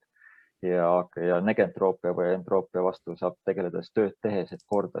seisund ja negentroopia või entroopia vastu saab tegeleda tööd tehes, et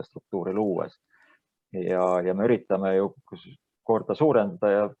korda struktuuri luues. Ja me üritame ju korda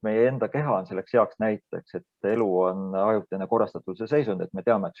suurendada ja meie enda keha on selleks heaks näiteks, et elu on ajutine korrastatuse seisund, et me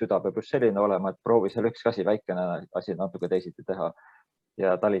teame, et süda peab just selline olema, et proovi seal üks asi, väikene asi natuke teisiti teha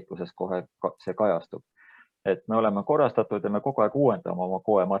ja talitluses kohe see kajastub. Et me oleme korrastatud ja me kogu aeg uuendame oma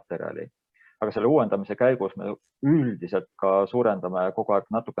koematerjali. Aga selle uuendamise käigus me üldiselt ka suurendame kogu aeg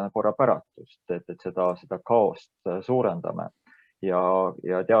natukene korrapäratust, et seda kaost suurendame. Ja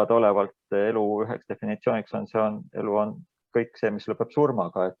teadaolevalt elu üheks definitsiooniks elu on kõik see, mis lõpeb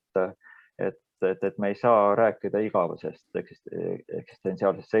surmaga, et me ei saa rääkida igavesest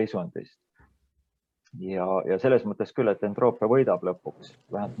eksistentsiaalsest seisundist. Ja selles mõttes küll, et entroopia võidab lõpuks.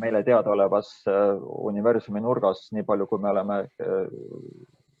 Vähemalt meile teadaolevas universumi nurgas, nii palju kui me oleme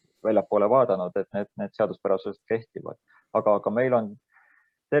väljapoole vaadanud, et need seaduspärasused kehtivad. Aga meil on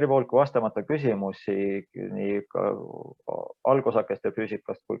terve hulk vastamata küsimusi nii algusakeste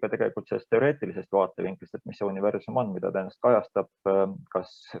füüsikast kui ka tegelikult sellest teoreetilisest vaatevinklist, et mis see universum on, mida ta ennast kajastab,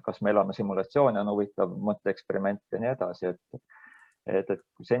 kas me elame simulatsiooni, on huvitav mõtteeksperiment ja nii edasi. Et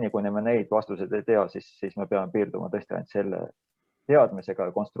seni, kuni me neid vastuseid ei tea, siis me peame piirduma tõesti ainult selle teadmisega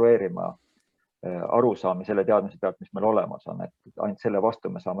ja konstrueerima arusaami selle teadmise pealt, mis meil olemas on, et ainult selle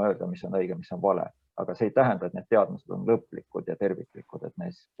vastu me saame öelda, mis on õige, mis on vale. Aga see ei tähenda, et need teadmised on lõplikud ja terviklikud, et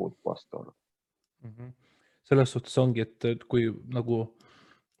neis puudub vastuolu. Selles suhtes ongi, et kui nagu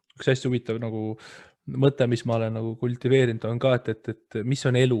üks hästi huvitav nagu mõte, mis ma olen nagu kultiveerinud, on ka, et mis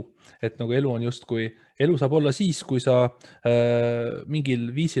on elu. Et nagu elu on justkui, elu saab olla siis, kui sa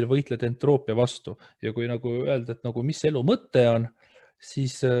mingil viisil võitled entroopia vastu. Ja kui nagu öelda, et nagu mis elu mõte on,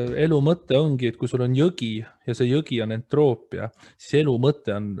 siis elu mõte ongi, et kui sul on jõgi ja see jõgi on entroopia, siis elu mõte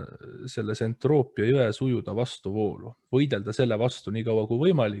on selles entroopia jões ujuda vastu voolu, võidelda selle vastu nii kaua kui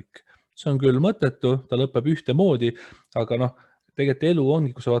võimalik. See on küll mõttetu, ta lõpeb ühtemoodi, aga tegelikult elu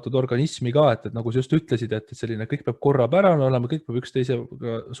ongi, kui sa vaatad organismi ka, et nagu sa just ütlesid, et selline kõik peab korrapärane olema, kõik peab üksteise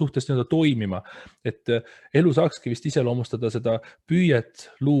suhtes nii-öelda toimima. Et elu saakski vist iseloomustada seda püüet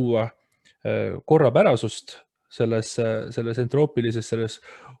luua korrapärasust selles entroopilises, selles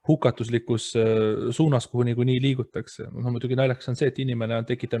hukatuslikus suunas, kuhu niikuinii liigutakse. Muidugi naljakas on see, et inimene on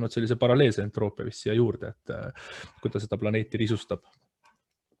tekitanud sellise paralleelse entroopia vist siia juurde, et kui ta seda planeeti risustab.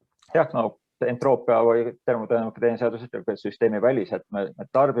 Jah, entroopia või termodünaamika teine seadus ütleb, et süsteemi väliselt me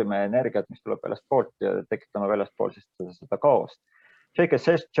tarbime energiat, mis tuleb väljast poolt ja tekitame väljast poolt seda kaost. J.K.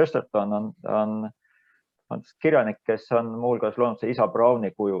 Chesterton on kirjanik, kes on muuhulgas loonud see isa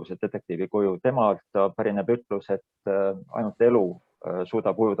Browni kuju, see detektiivi kuju. Temalt pärineb ütlus, et ainult elu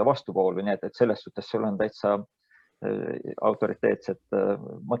suudab ujuda vastuvoolu, nii et selles suhtes sul on täitsa autoriteetsed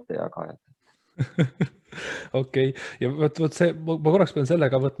mõttejagajad. Okei. Ja võt see, ma korraks pean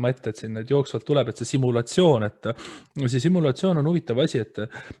selle ka võtma ette, et siin jooksvalt tuleb, et see simulatsioon on huvitav asi,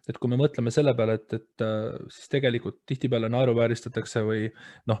 et kui me mõtleme selle peale, et siis tegelikult tihtipeale naeruvääristatakse või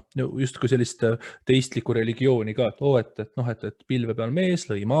just kui sellist tehislikku religiooni ka, et pilve peal mees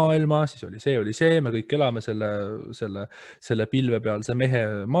lõi maailma, siis oli see, me kõik elame selle pilve peal, see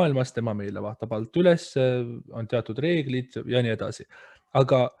mehe maailmas, tema meile vaatab alt üles, on teatud reeglid ja nii edasi.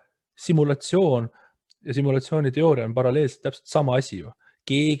 Aga simulatsioon ja simulatsiooniteooria on paralleelselt täpselt sama asi ju.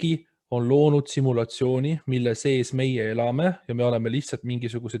 Keegi on loonud simulatsiooni, mille sees meie elame ja me oleme lihtsalt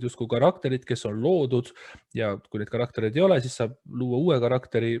mingisugused justkui karakterid, kes on loodud ja kui neid karaktereid ei ole, siis saab luua uue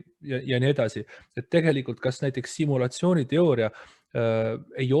karakteri ja nii edasi. Et tegelikult kas näiteks simulatsiooniteooria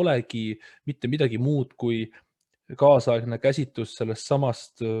ei olegi mitte midagi muud kui kaasaegne käsitlus sellest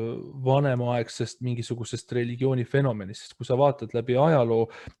samast vanemaaegsest mingisugusest religiooni fenomenist, sest kui sa vaatad läbi ajaloo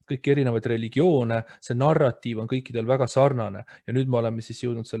kõiki erinevaid religioone, see narratiiv on kõikidel väga sarnane ja nüüd me oleme siis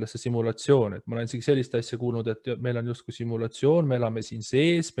jõudnud sellesse simulatsiooni, et ma olen isegi sellist asja kuulnud, et meil on justkui simulatsioon, me elame siin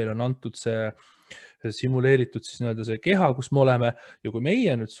sees, meil on antud see simuleeritud siis nii-öelda see keha, kus me oleme ja kui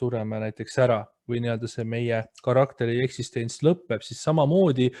meie nüüd sureme näiteks ära või nii-öelda see meie karakteri eksistents lõpeb, siis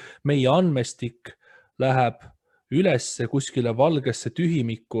samamoodi meie andmestik läheb ülesse kuskile valgesse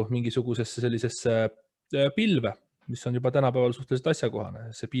tühimikku, mingisugusesse sellisesse pilve, mis on juba tänapäeval suhteliselt asjakohane,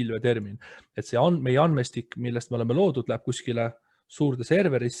 see pilve termin. Et see meie andmestik, millest me oleme loodud, läheb kuskile suurde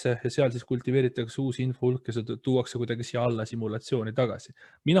serverisse ja seal siis kultiveeritakse uusi infohulk ja see tuuakse kuidagi siia alla simulatsiooni tagasi.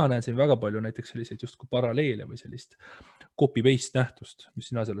 Mina näen siin väga palju näiteks selliseid justkui paralleele või sellist copy-paste nähtust.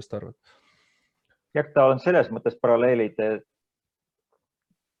 Mis sina sellest arvad? Jah, ta on selles mõttes paralleelide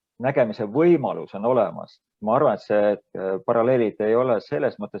nägemise võimalus on olemas. Ma arvan, et see paralleelid ei ole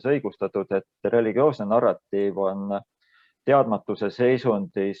selles mõttes õigustatud, et religioosne narratiiv on teadmatuse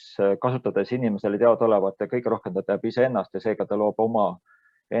seisundis, kasutades inimesele teadaolevate kõige rohkem ta teab iseennast ja seega ta loob oma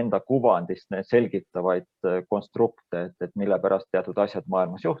enda kuvandist need selgitavaid konstrukte, et mille pärast teatud asjad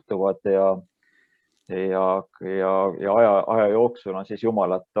maailmas juhtuvad ja aja jooksul on siis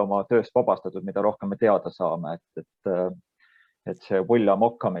Jumalat oma tööst vabastatud, mida rohkem me teada saame, et see William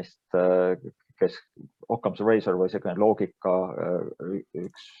Occamist, kes Occam's razor või selline loogika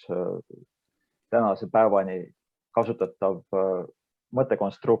üks tänase päevani kasutatav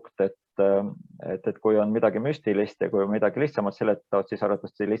mõttekonstrukt, et kui on midagi müstilist ja kui on midagi lihtsamalt seletav, siis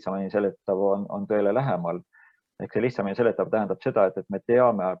arvatavasti lihtsamini seletav on tõele lähemal. Ehk see lihtsamini seletav tähendab seda, et me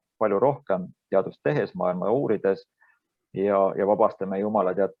teame palju rohkem teadust tehes, maailma uurides ja vabastame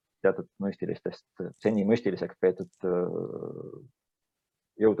Jumala teatud müstilistest, seni müstiliseks peetud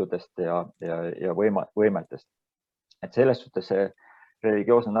jõududest ja võimetest. Et selles suhtes see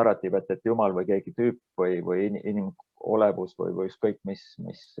religioosne narratiiv, et Jumal või keegi tüüp või inimolevus või ükskõik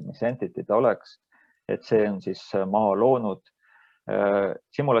mis entity ta oleks, et see on siis maha loonud.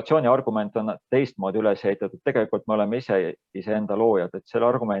 Simulatsiooni argument on teistmoodi üles ehitatud. Tegelikult me oleme iseenda loojad, et selle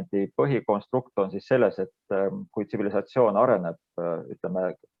argumendi põhikonstrukt on siis selles, et kui tsivilisatsioon areneb,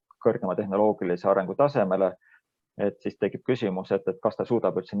 ütleme, kõrgema tehnoloogilise arengu tasemele, et siis tekib küsimus, et kas ta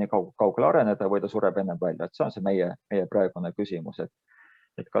suudab üldse nii kaugele areneda või ta sureb ennem välja. Et see on see meie praegune küsimus,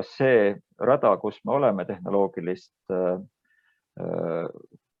 et kas see rada, kus me oleme tehnoloogilist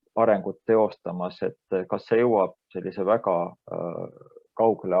arengut teostamas, et kas see jõuab sellise väga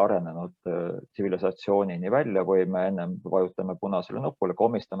kaugele arenenud tsivilisatsioonini välja või me ennem vajutame punasele nupule,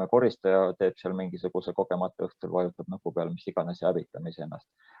 komistame, koristaja teeb seal mingisuguse kogemata õhtul, vajutab nupu peale, mis iganes ja hävitamise ennast.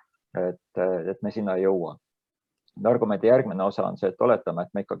 Et me sinna ei jõua. Argumendi järgmine osa on see, et oletame,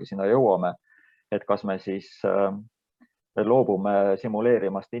 et me ikkagi sinna jõuame, et kas me siis loobume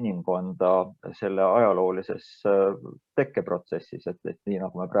simuleerimast inimkonda selle ajaloolises tekkeprotsessis, et nii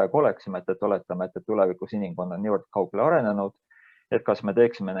nagu me praegu oleksime, et oletame, et tulevikus inimkond on niivõrd kaugele arenenud, et kas me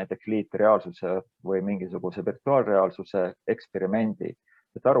teeksime näiteks liitreaalsuse või mingisuguse virtuaalreaalsuse eksperimendi,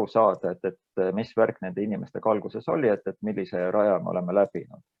 et aru saada, et mis värk nende inimestega alguses oli, et millise raja me oleme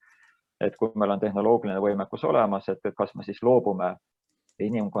läbinud. Et kui meil on tehnoloogiline võimekus olemas, et kas me siis loobume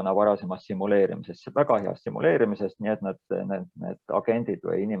inimkonna varasemast simuleerimisest, väga heast simuleerimisest, nii et need agendid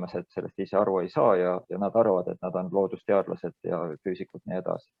või inimesed sellest ise aru ei saa ja nad arvavad, et nad on loodusteadlased ja füüsikud nii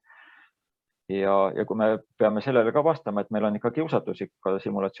edasi. Ja kui me peame sellele ka vastama, et meil on ikka kiusatus ikka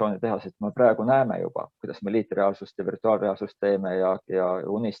simulatsiooni teha, sest me praegu näeme juba, kuidas me liitreaalsust ja virtuaalreaalsust teeme ja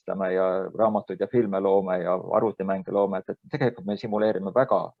unistame ja raamatuid ja filme loome ja arvutimänge loome, et tegelikult me simuleerime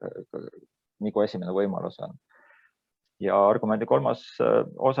väga, nii kui esimene võimalus on. Ja argumendi kolmas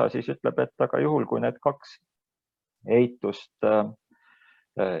osa siis ütleb, et aga juhul, kui need kaks eitust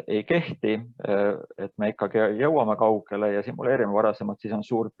ei kehti, et me ikkagi jõuame kaugele ja simuleerime varasemalt, siis on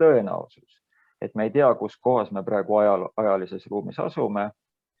suur tõenäosus, et me ei tea, kus kohas me praegu ajalises ruumis asume,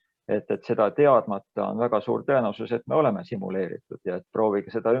 et seda teadmata on väga suur tõenäosus, et me oleme simuleeritud ja et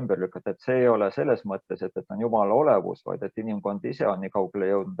proovige seda ümber lükata, et see ei ole selles mõttes, et on Jumala olevus, vaid et inimkond ise on nii kaugele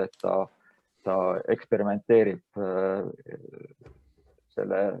jõudnud, et ta eksperimenteerib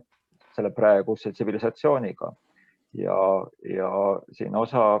selle praeguse tsivilisatsiooniga. Ja siin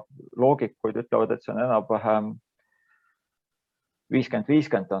osa loogikuid ütlevad, et see on enam-vähem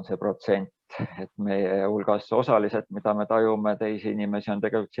 50-50 on see protsent, et meie hulgas osalised, mida me tajume, teisi inimesi on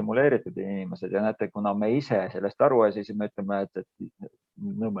tegelikult simuleeritud inimesed ja näete, kuna me ise sellest aru ei, siis me ütleme, et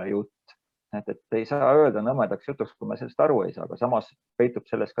nõme jutt. Et ei saa öelda nõmedaks jutuks, kui me sellest aru ei saa, aga samas peitub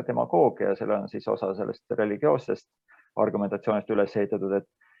selles ka demagoogia ja selle on siis osa sellest religioossest argumentatsioonist üles ehitatud,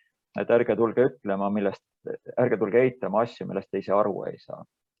 et ärge tulge ütlema, ärge tulge eitama asju, millest te ise aru ei saa.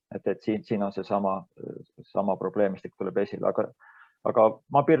 Et siin on see sama probleemistik tuleb esile, aga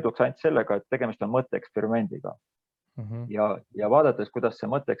ma piirduks ainult sellega, et tegemist on mõtteeksperimendiga. Ja vaadates, kuidas see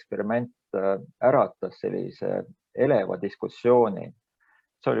mõtteeksperiment äratas sellise eleva diskussiooni,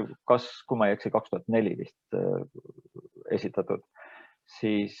 see oli kui ma ei eksi 2004 vist esitatud,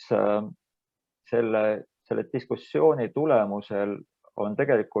 siis selle diskussiooni tulemusel on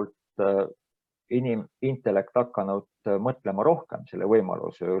tegelikult inimintellekt hakanud mõtlema rohkem selle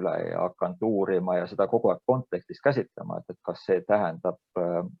võimaluse üle ja hakanud uurima ja seda kogu aeg kontekstis käsitlema, et kas see tähendab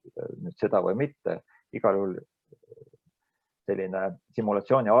nüüd seda või mitte. Igal juhul selline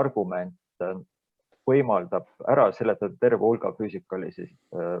simulatsiooni argument võimaldab ära seletada terve hulga füüsikalisi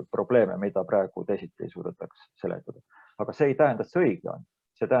probleeme, mida praegu teisiti ei suudetaks seletada. Aga see ei tähenda, et see õige on.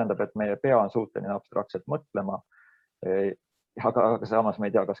 See tähendab, et meie pea on suuteline abstraktselt mõtlema, aga samas me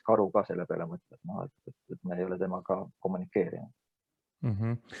ei tea, kas karu ka selle peale mõtleb, et me ei ole temaga kommunikeerinud.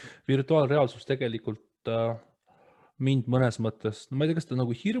 Virtuaalreaalsus tegelikult mind mõnes mõttes, ma ei tea, kas ta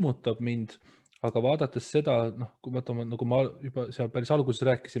nagu hirmutab mind, aga vaadates seda, kui võtame, nagu ma juba seal päris alguses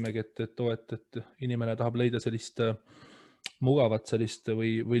rääkisimegi, et inimene tahab leida sellist mugavat sellist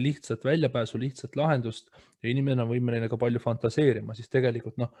või lihtsat väljapääsu, lihtsat lahendust ja inimene on võimeline ka palju fantaseerima, siis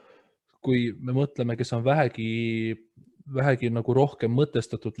tegelikult kui me mõtleme, kes on vähegi nagu rohkem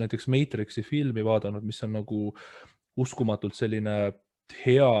mõtestatud näiteks Matrixi filmi vaadanud, mis on nagu uskumatult selline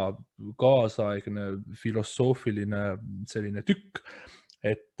hea kaasaegne filosoofiline selline tükk,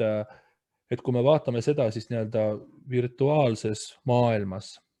 et kui me vaatame seda, siis nii-öelda virtuaalses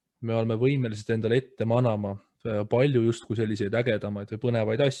maailmas me oleme võimelised endale ette manama palju justkui selliseid ägedamaid või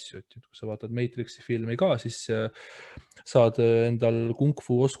põnevaid asju. Kui sa vaatad Matrixi filmi ka, siis saad endal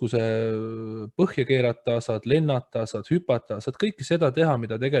kung-fu oskuse põhja keerata, saad lennata, saad hüpata, saad kõike seda teha,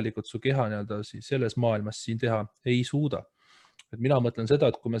 mida tegelikult su keha selles maailmas siin teha ei suuda. Et mina mõtlen seda,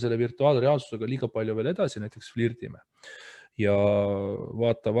 et kui me selle virtuaalreaalsusega liiga palju veel edasi näiteks flirdime ja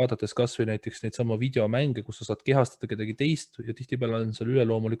vaadates kas või näiteks neid sama videomänge, kus sa saad kehastada kedagi teist ja tihtipeale on seal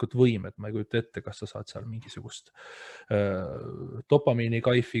üleloomulikud võimed. Ma ei kujuta ette, kas sa saad seal mingisugust dopamiini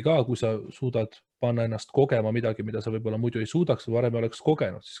kaifi ka, kui sa suudad panna ennast kogema midagi, mida sa võib-olla muidu ei suudaks või varem oleks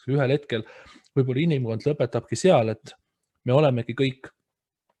kogenud, siis ühel hetkel võib-olla inimkond lõpetabki seal, et me olemegi kõik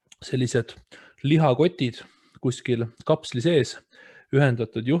sellised lihakotid kuskil kapsli sees,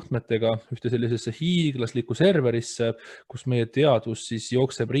 ühendatud juhtmetega ühte sellisesse hiiglaslikku serverisse, kus meie teadvus siis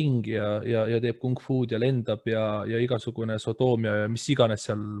jookseb ringi ja teeb kung-fuud ja lendab ja igasugune sodoomia ja mis iganes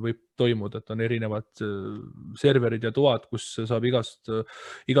seal võib toimuda, et on erinevad serverid ja toad, kus saab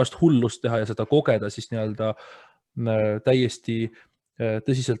igast hullust teha ja seda kogeda siis nii-öelda täiesti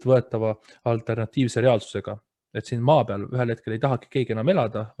tõsiselt võetava alternatiivse reaalsusega. Et siin maa peal ühel hetkel ei tahagi keegi enam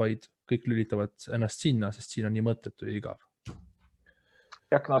elada, vaid kõik lülitavad ennast sinna, sest siin on nii mõttetu ja igav.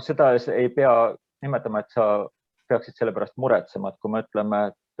 Jah, seda ei pea nimetama, et sa peaksid selle pärast muretsema, et kui me ütleme,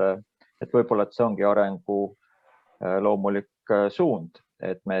 et võib-olla see ongi arengu loomulik suund,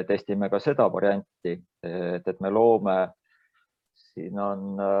 et me testime ka seda varianti, et me loome, siin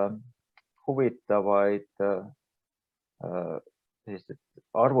on huvitavaid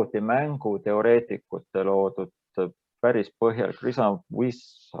arvutimängu teoreetikute loodud päris põhjal, Kristjan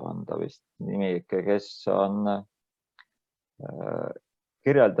on ta vist nimi, kes on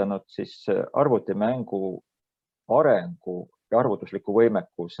kirjeldanud siis arvutimängu arengu ja arvutusliku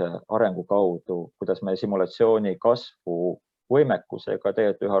võimekuse arengu kaudu, kuidas me simulatsiooni kasvu võimekusega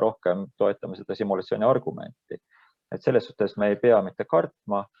tegelikult üha rohkem toetame seda simulatsiooni argumenti. Et selles suhtes me ei pea mitte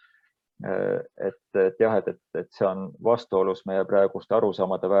kartma, et see on vastuolus meie praeguste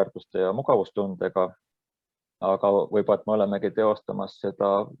arusaamade, väärtuste ja mugavustundega, aga võib-olla, et me olemegi teostamas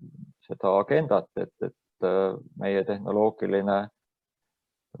seda agendat, et meie tehnoloogiline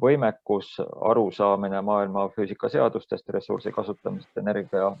võimekus, arusaamine maailma füüsikaseadustest, ressursi kasutamisest,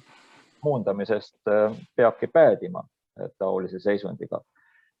 energia muundamisest peabki päädima taolise seisundiga.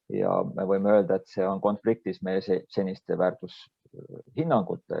 Ja me võime öelda, et see on konfliktis meie seniste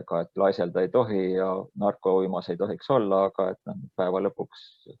väärtushinnangutega, et laiselda ei tohi ja narkouimas ei tohiks olla, aga et päeva lõpuks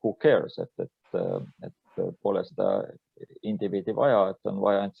who cares, et pole seda indiviidi vaja, et on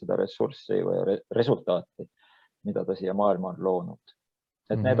vaja ainult seda ressurssi või resultaati, mida ta siia maailma on loonud.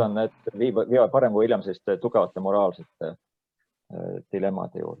 Et need viivad parem kui hiljem selliste tugevate moraalsete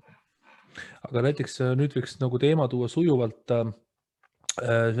dilemmade juurde. Aga näiteks nüüd võiks nagu teema tuua sujuvalt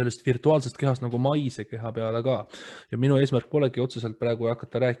sellest virtuaalsest kehast nagu maise keha peale ka. Ja minu eesmärk polegi otseselt praegu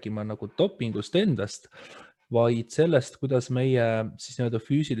hakata rääkima nagu dopingust endast, vaid sellest, kuidas meie siis nii-öelda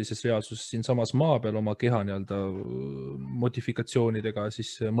füüsilises reaalsuses siin samas maa peal oma keha nii-öelda modifikatsioonidega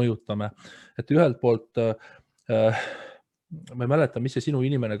siis mõjutame. Et ühelt poolt ma ei mäleta, mis see sinu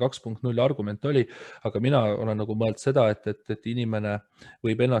inimene 2.0 argument oli, aga mina olen nagu mõeld seda, et inimene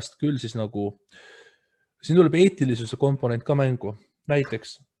võib ennast küll siis nagu, siin tuleb eetilisuse komponent ka mängu.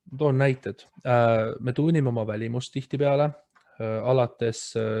 Näiteks, toon näited. Me tuunime oma välimust tihtipeale,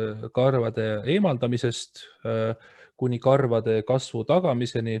 alates karvade eemaldamisest kuni karvade kasvu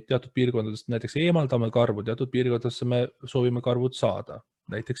tagamiseni, teatud piirkondadest näiteks eemaldame karvu, teatud piirkondadesse me soovime karvud saada,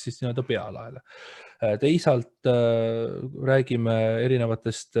 näiteks siis nii-öelda pealaele. Teisalt räägime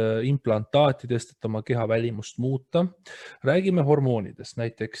erinevatest implantaatidest, et oma keha välimust muuta. Räägime hormoonidest,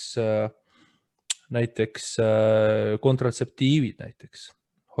 näiteks kontratseptiivid näiteks.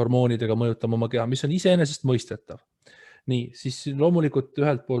 Hormoonidega mõjutame oma keha, mis on iseenesest mõistetav. Nii, siis loomulikult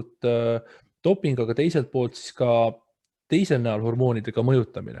ühelt poolt doping, aga teiselt poolt siis ka teisel näol hormoonidega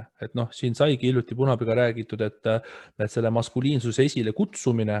mõjutamine. Et noh, siin saigi hiljuti punapiga räägitud, et selle maskuliinsuse esile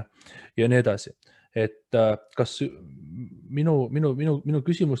kutsumine ja nii edasi. Et kas minu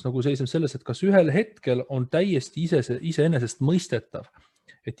küsimus nagu seisneb selles, et kas ühel hetkel on täiesti iseenesest mõistetav,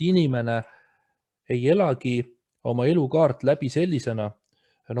 et inimene ei elagi oma elukaart läbi sellisena,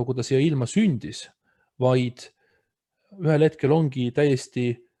 nagu ta siia ilma sündis, vaid ühel hetkel ongi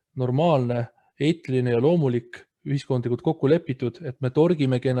täiesti normaalne, eetiline ja loomulik ühiskondlikult kokku lepitud, et me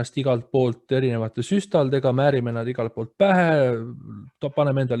torgimegi ennast igalt poolt erinevate süstaldega, määrime nad igalt poolt pähe,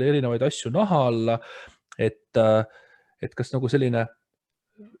 paneme endale erinevaid asju naha alla, et kas nagu selline,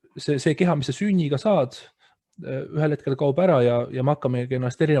 see keha, mis sa sünniga saad, ühel hetkel kaob ära ja me hakkame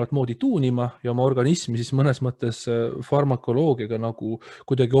ennast erinevat moodi tuunima ja oma organismi siis mõnes mõttes farmakoloogiaga nagu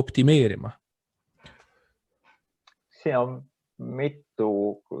kuidagi optimeerima. Siin on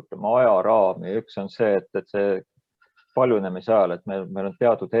mitu ajaraami. Üks on see, et see paljunemise ajal, et meil on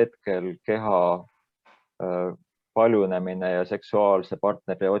teatud hetkel keha paljunemine ja seksuaalse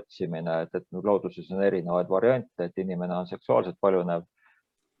partneri otsimine, et looduses on erinevaid variante, et inimene on seksuaalselt paljunev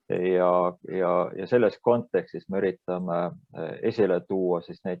ja selles kontekstis me üritame esile tuua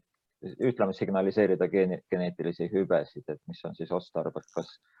siis neid, ütleme signaliseerida geneetilisi hüvesid, et mis on siis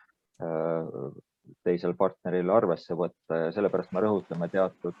otstarbekas teisel partneril arvesse võtta ja sellepärast me rõhutame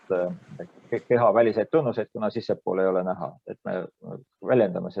teatud keha väliseid tunnuseid, kuna sissepoole ei ole näha, et me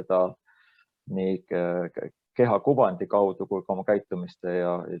väljendame seda nii keha kuvandi kaudu kui ka oma käitumiste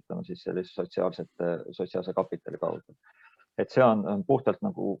ja ütleme siis sellise sotsiaalse kapitali kaudu. Et see on puhtalt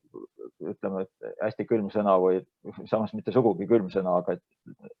nagu, ütleme, hästi külm sõna või samas mitte sugugi külm sõna, aga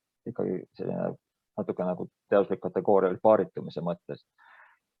ikkagi selline natuke nagu teaduslik kategooria paaritumise mõttes.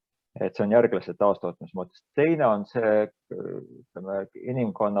 Et see on järglase taastootamise mõttes. Teine on see, ütleme,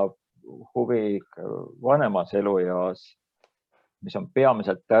 inimkonna huvi vanemas elueas, mis on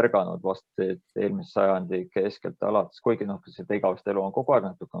peamiselt tärganud vast eelmise sajandi keskelt alates, kuigi seda igavest elu on kogu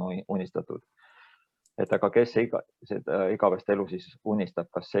aeg natuke unistatud. Et aga kes seda igavest elu siis unistab,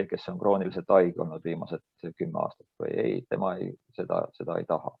 kas see, kes on krooniliselt haige olnud viimased 10 aastat või ei, tema seda ei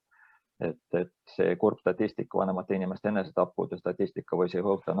taha. Et see kurb statistika, vanemate inimeste enesetappude statistika või see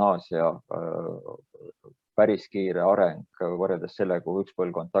eutanaasia päris kiire areng võrreldes sellega, kui üks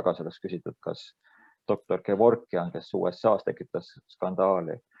põlvkond tagasi oleks küsitud, kas doktor Kevorkian, kes USA-s tekitas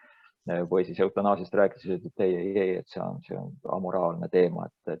skandaali või siis eutanaasist rääkisid, et ei, et see on amoraalne teema,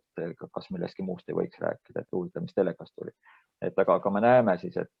 et kas millestki muust ei võiks rääkida, et huvitav, mis telekast tuli. Et aga me näeme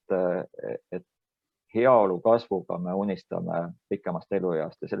siis, et heaolu kasvuga me unistame pikemast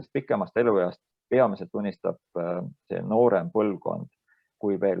elueast ja sellest pikemast elueast peamiselt unistab see noorem põlvkond,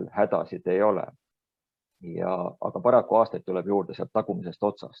 kui veel hädasid ei ole. Aga paraku aastaid tuleb juurde sealt tagumisest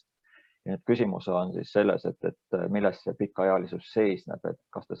otsast. Ja küsimus on siis selles, et milles see pikaealisus seisneb, et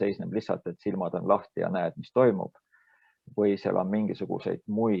kas ta seisneb lihtsalt, et silmad on lahti ja näed, mis toimub või seal on mingisuguseid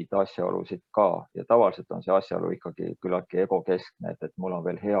muid asjaolusid ka ja tavaliselt on see asjaolu ikkagi küllaltki egokeskne, et mul on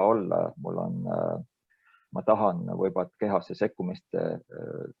veel hea olla, ma tahan võib-olla kehasse sekkumiste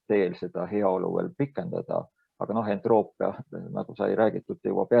teel seda heaolu veel pikendada, aga entroopia, nagu sai räägitud,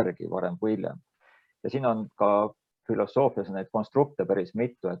 jõuab järgi varem või hiljem. Ja siin on ka filosoofias neid konstrukte päris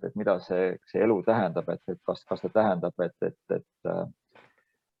mitu, et mida see elu tähendab, et kas ta tähendab, et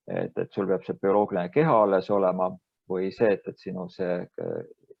sul peab see bioloogiline keha alles olema või see, et sinu see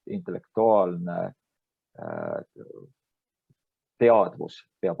intellektuaalne teadvus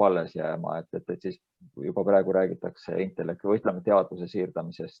peab alles jääma, et siis juba praegu räägitakse intellekti või ütleme teadvuse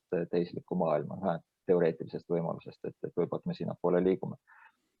siirdamisest tehislikku maailma, teoreetilisest võimalusest, et võib-olla me sinnapoole liigume.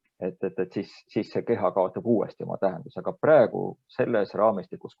 Et siis see keha kaotab uuesti oma tähendus, aga praegu selles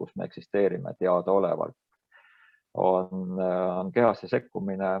raamistikus, kus me eksisteerime teadaolevalt, on kehasse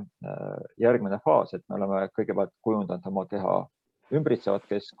sekkumine järgmine faas, et me oleme kõigepealt kujundanud oma keha ümbritsevat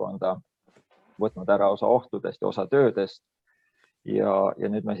keskkonda, võtnud ära osa ohtudest ja osa töödest ja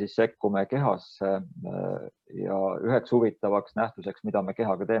nüüd me siis sekkume kehasse ja üheks huvitavaks nähtuseks, mida me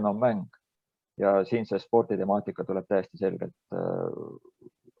kehaga teeme, on mäng. Ja siin see sporditemaatika tuleb täiesti selgelt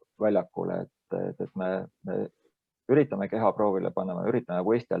väljakule, et me üritame keha proovile panna, me üritame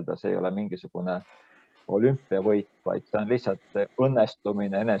võistelda, see ei ole mingisugune olümpiavõit, vaid see on lihtsalt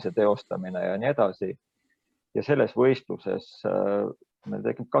õnnestumine, enese teostamine ja nii edasi. Ja selles võistluses meil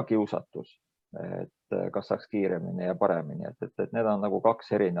tekib ka kiusatus, et kas saaks kiiremini ja paremini, et need on nagu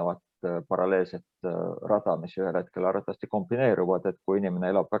kaks erinevat paralleelset rada, mis ühel hetkel arvatavasti kombineeruvad, et kui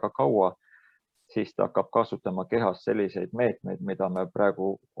inimene elab väga kaua, siis ta hakkab kasutama kehas selliseid meetmeid, mida me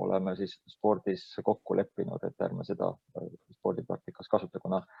praegu oleme siis spordis kokku leppinud, et ärme seda spordipraktikas kasuta,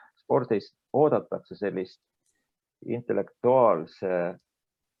 kuna spordis oodatakse sellist intellektuaalse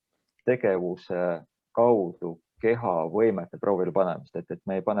tegevuse kaudu keha võimete proovile panemist, et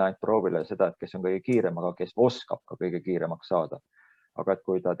me ei pane ainult proovile seda, et kes on kõige kiirem, aga kes oskab ka kõige kiiremaks saada. Aga et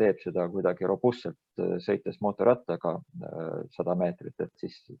kui ta teeb seda kuidagi robustselt sõites mootorrattaga 100 meetrit, et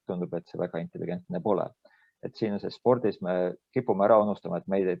siis tundub, et see väga intelligentne pole. Et siin spordis me kipume ära unustama, et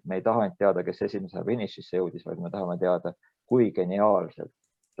me ei taha ainult teada, kes esimese finišisse jõudis, vaid me tahame teada, kui geniaalselt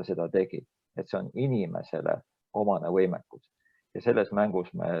ta seda tegi. Et see on inimesele omane võimekus. Ja selles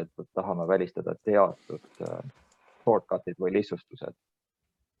mängus me tahame välistada teatud shortcutid või lihtsustused.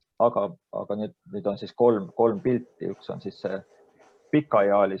 Aga nüüd on siis kolm pilti, üks on siis see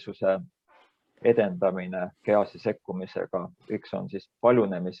pikaealisuse edendamine kehasse sekkumisega, üks on siis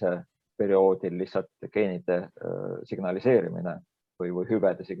paljunemise perioodil lihtsalt geenide signaliseerimine või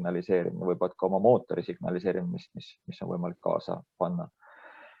hüvede signaliseerimine, võib-olla ka oma mootori signaliseerimine, mis on võimalik kaasa panna.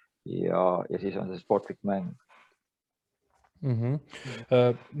 Ja siis on see sportlik mäng.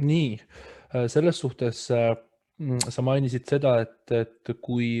 Nii, selles suhtes sa mainisid seda, et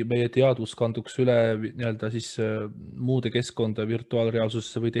kui meie teadvus kanduks üle nii-öelda siis muude keskkonda,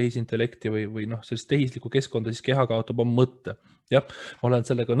 virtuaalreaalsusesse või tehisintellekti või sellist tehislikku keskkonda, siis keha kaotab oma mõtte. Jah, ma olen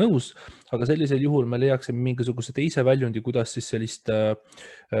sellega nõus, aga sellisel juhul me leiaksime mingisuguse teise väljundi, kuidas siis sellist,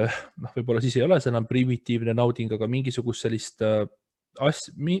 võib-olla siis ei ole see enam primitiivne nauding, aga mingisugust sellist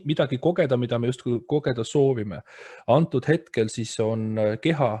midagi kogeda, mida me justkui kogeda soovime. Antud hetkel siis on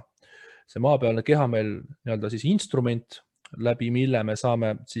keha, see maapealne keha meil nii-öelda siis instrument, läbi mille me saame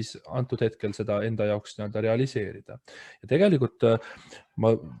siis antud hetkel seda enda jaoks nii-öelda realiseerida. Ja tegelikult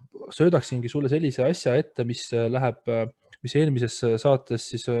ma söödaksingi sulle sellise asja ette, mis eelmises saates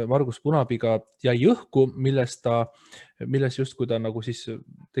siis Margus Punapiga jäi õhku, milles justkui ta nagu siis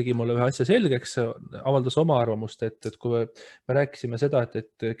tegi mulle ühe asja selgeks, avaldas oma arvamust, et kui me rääkisime seda,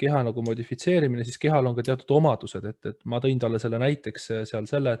 et keha nagu modifitseerimine, siis kehal on ka teatud omadused, et ma tõin talle selle näiteks seal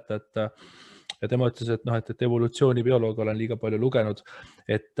selle, ja tema ütles, et evolutsioonibioloog olen liiga palju lugenud,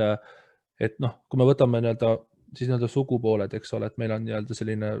 et kui me võtame siis sugupooled, eks ole, et meil on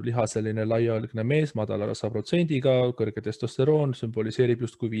selline lihaseline laialgne mees, madala rasvaprotsendiga, kõrge testosteroon, sümboliseerib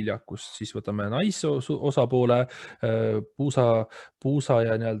justkui viljakust. Siis võtame naisosapoole, puusa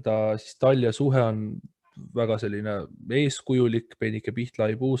ja siis talja suhe on väga selline eeskujulik, peenike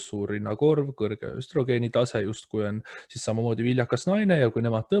pihtlai puus, suur rinnakorv, kõrge östrogeeni tase, justkui on siis samamoodi viljakas naine ja kui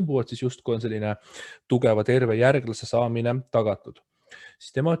nemad tõmbuvad, siis justkui on selline tugeva terve järglase saamine tagatud.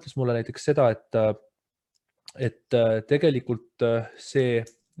 Siis tema ütles mulle näiteks seda, et tegelikult see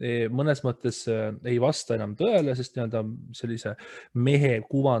mõnes mõttes ei vasta enam tõele, sest sellise mehe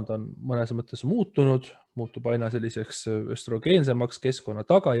kuvand on mõnes mõttes muutub aina selliseks östrogeensemaks keskkonna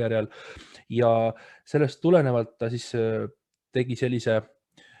tagajärjel ja sellest tulenevalt ta siis tegi sellise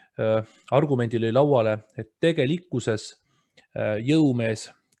argumendile lauale, et tegelikkuses jõumees,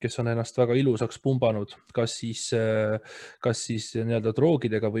 kes on ennast väga ilusaks pumbanud, kas siis nii-öelda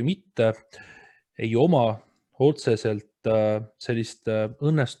droogidega või mitte, ei oma otseselt sellist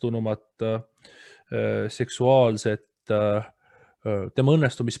õnnestunumat seksuaalset, tema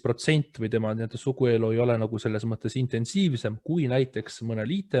õnnestumisprotsent või tema suguelu ei ole nagu selles mõttes intensiivsem kui näiteks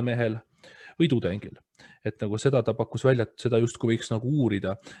mõnel IT-mehel või tudengil. Et nagu seda ta pakkus välja, et seda justkui võiks nagu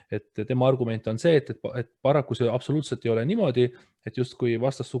uurida. Et tema argument on see, et paraku see absoluutselt ei ole niimoodi, et justkui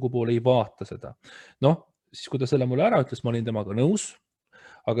vastassugupool ei vaata seda. Siis kui ta selle mulle ära ütles, ma olin temaga nõus.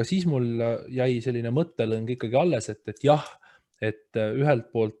 Aga siis mul jäi selline mõttelõng ikkagi alles, et jah, et ühelt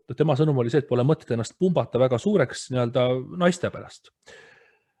poolt tema sõnum oli see, et pole mõtet ennast pumbata väga suureks nii-öelda naiste pärast.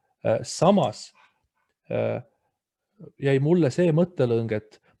 Samas jäi mulle see mõttelõng,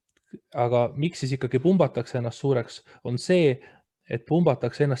 et aga miks siis ikkagi pumbatakse ennast suureks, on see, et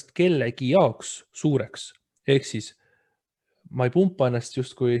pumbatakse ennast kellegi jaoks suureks. Ehk siis ma ei pumpa ennast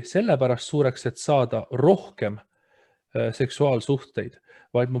justkui sellepärast suureks, et saada rohkem seksuaalsuhteid,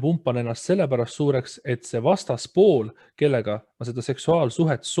 vaid ma pumpan ennast sellepärast suureks, et see vastaspool, kellega ma seda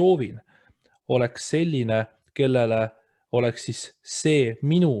seksuaalsuhet soovin, oleks selline, kellele oleks siis see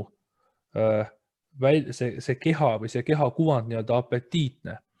minu see keha või see keha kuvand nii-öelda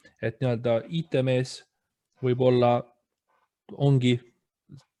apetiitne. Et nii-öelda IT-mees võib-olla ongi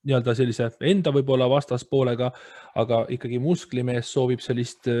nii-öelda sellise enda võib-olla vastaspoolega, aga ikkagi musklimees soovib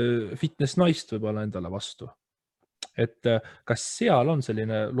sellist fitness naist võib-olla endale vastu. Et kas seal on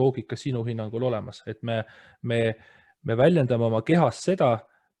selline loogika sinu hinnangul olemas, et me väljendame oma kehas seda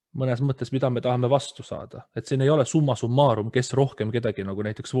mõnes mõttes, mida me tahame vastu saada, et siin ei ole summa summarum, kes rohkem kedagi nagu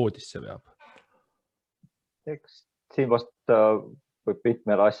näiteks voodisse veab. Eks siin vast võib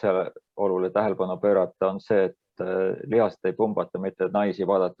mitmele asjale olule tähelepanu pöörata, on see, et lihast ei pumbata mitte naisi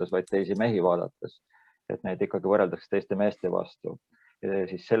vaadates, vaid teisi mehi vaadates, et neid ikkagi võrreldakse teiste meeste vastu. Ja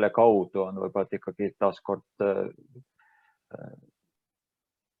siis selle kaudu on võib-olla ikkagi taaskord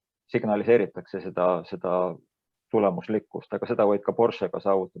signaliseeritakse seda tulemuslikkust, aga seda võid ka Porschega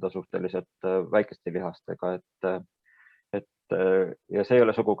saavutada suhteliselt väikeste lihastega, ja see ei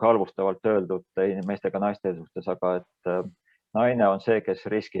ole sugugi halvustavalt öeldud meestega naiste suhtes, aga et naine on see, kes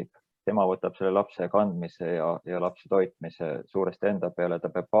riskib, tema võtab selle lapse kandmise ja lapse toitmise suuresti enda peale, ta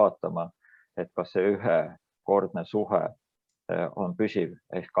peab vaatama, et kas see ühekordne suhe on püsiv,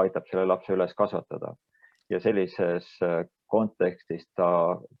 ehk aitab selle lapse üles kasvatada. Ja sellises kontekstis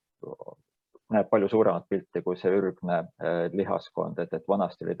ta näeb palju suuremat pilti kui see ürgne lihaskond, et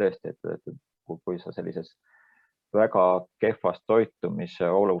vanasti oli tõesti, et kui sa sellises väga kehvast toitumise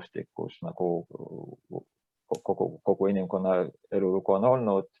olustikus, nagu kogu inimkonna elulugu on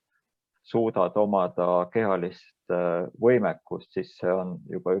olnud, suudad omada kehalist võimekust, siis see on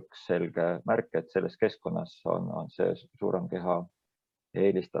juba üks selge märk, et selles keskkonnas on see suurem keha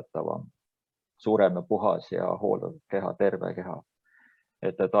eelistatavam, suurem ja puhas ja hooldav keha, terve keha,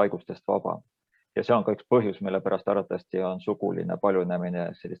 et haigustest vaba. Ja see on ka üks põhjus, mille pärast arvatavasti on suguline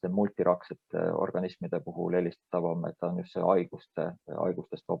paljunemine selliste multiraksete organismide puhul eelistavam, et on just see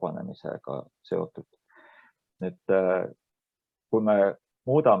haigustest vabanemisega seotud. Nüüd, kui me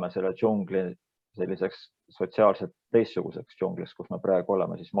muudame selle džungli selliseks sotsiaalselt teistsuguseks džungliks, kus me praegu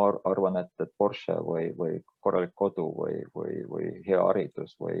oleme, siis ma arvan, et Porsche või korralik kodu või hea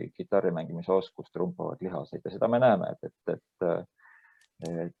haridus või kitarri mängimise oskus trumpavad lihaseid ja seda me näeme, et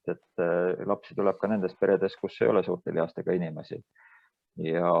lapsi tuleb ka nendes peredes, kus ei ole suurte lihastega inimesi.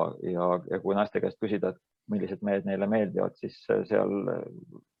 Ja kui naiste käest küsida, millised mehed neile meeldivad, siis seal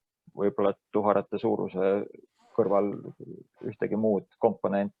võib-olla tuharate suuruse kõrval ühtegi muud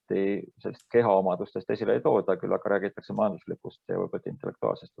komponenti sellest keha omadustest esile ei tooda, küll aga räägitakse majanduslikust ja võib-olla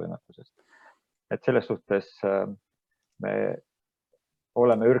intellektuaalsest võimekusest. Et selles suhtes me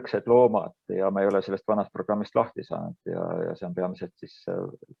oleme ürgsed loomad ja me ei ole sellest vanast programmist lahti saanud ja see on peamiselt siis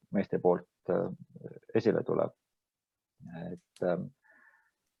meeste poolt esile tuleb.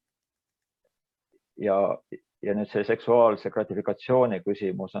 Ja nüüd see seksuaalse gratifikatsiooni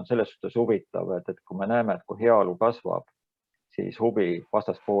küsimus on selles suhtes huvitav, et kui me näeme, et kui heaolu kasvab, siis huvi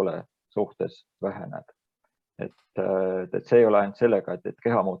vastaspoole suhtes väheneb. Et see ei ole ainult sellega, et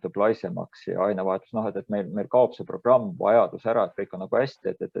keha muutub laisemaks ja ainevahetus, et meil kaob see programm vajadus ära, et kõik on nagu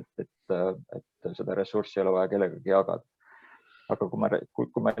hästi, et seda ressurssi ei ole vaja kellegagi jagada. Aga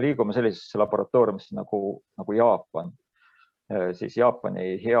kui me liigume sellisesse laboratooriumisse nagu Jaapan, siis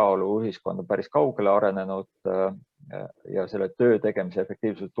Jaapani heaolu ühiskond on päris kaugele arenenud ja selle töö tegemise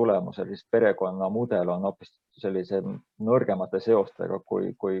efektiivsuse tulemusel siis perekonna mudel on hoopis sellise nõrgemate seostega,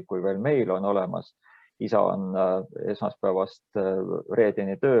 kui veel meil on olemas. Isa on esmaspäevast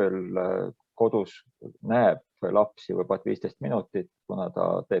reedeni tööl, kodus näeb lapsi võib-olla 15 minutit, kuna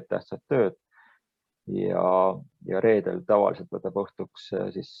ta teeb tähtsat tööd ja reedel tavaliselt võtab õhtuks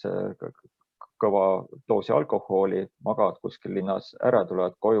siis kõva doosi alkoholi, magavad kuskil linnas ära,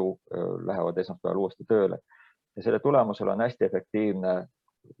 tulevad koju, lähevad esmaspäeval uuesti tööle. Ja selle tulemusel on hästi efektiivne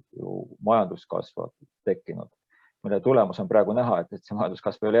majanduskasv tekkinud, mille tulemus on praegu näha, et see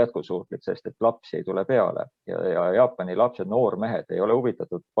majanduskasv ei ole jätkusuutlik, sest et lapsi ei tule peale. Ja Jaapani lapsed, noormehed ei ole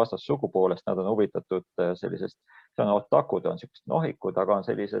huvitatud vastassugupoolest, nad on huvitatud sellisest, see on otakud, on sellised nohikud, aga on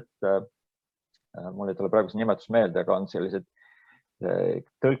sellised, mul ei tule praegu see nimetus meelde, aga on sellised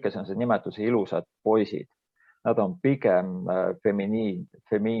tõlkes on see nimetuse ilusad poisid. nad on pigem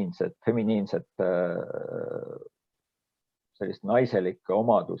feminiinsed, sellist naiselikke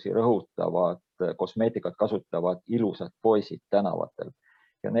omadusi rõhutavad, kosmeetikat kasutavad ilusad poisid tänavatel.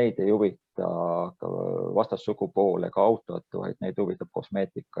 Ja neid ei huvita vastassugupool ega autod, vaid neid huvitab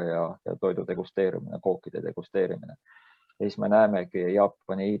kosmeetika ja toidu degusteerimine, kookide degusteerimine. Ja siis me näemegi,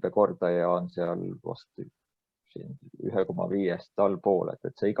 Jaapani iibekordaja on seal vast 1,5 allpool,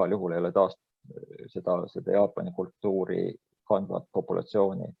 et see igal juhul ei ole taas seda Jaapani kultuuri kandvat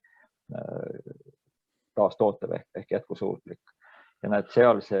populatsiooni taastootev ehk jätkusuutlik. Ja näed,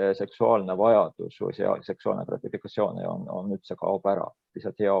 seal see seksuaalne vajadus või seksuaalne gratifikatsioon on üldse kaob ära.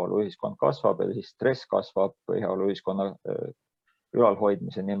 Lihtsalt heaoluühiskond kasvab ja siis stress kasvab heaoluühiskonna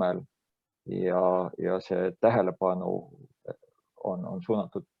ülalhoidmise nimel ja see tähelepanu on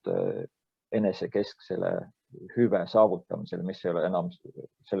suunatud enesekesksele hüve saavutamisele, mis ei ole enam,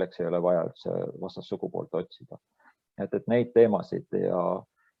 selleks ei ole vaja üldse vastassugupoolt otsida. Et neid teemasid ja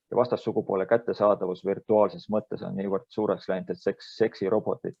vastassugupoole kättesaadavus virtuaalses mõttes on niivõrd suureks läinud, et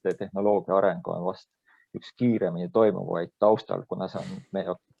seksirobotite tehnoloogia areng on vast üks kiiremini toimuvaid taustal, kuna see on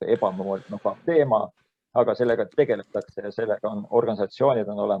meie ebamugav teema, aga sellega tegeletakse ja sellega on organisatsioonid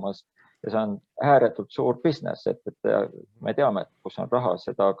on olemas ja see on ääretult suur business, et me teame, et kus on raha,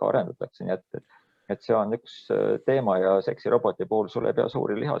 seda ka arendatakse, nii et see on üks teema ja seksiroboti puhul sul ei pea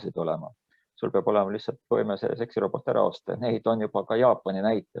suuri lihasid olema. Sul peab olema lihtsalt võime see seksirobot ära osta. Neid on juba ka Jaapani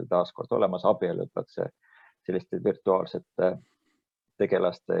näitel taaskord olemas, abiellutakse selliste virtuaalsete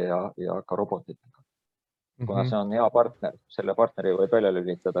tegelaste ja ka robotitega. Kuna see on hea partner, selle partneri võib välja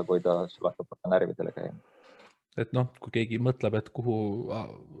lülitada, kui ta sul hakkab närvidele käima. Et kui keegi mõtleb, et kuhu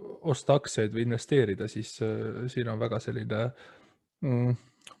osta aktsiaid või investeerida, siis siin on väga selline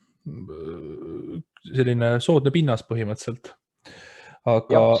soodne pinnas põhimõtteliselt.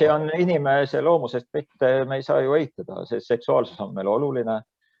 Aga... Ja, see on inimese loomusest mitte, me ei saa ju eitada, see seksuaalsus on meil oluline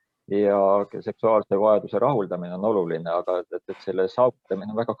ja seksuaalse vajaduse rahuldamine on oluline, aga et selle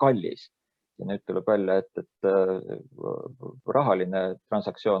saavutamine on väga kallis. Ja nüüd tuleb välja, et rahaline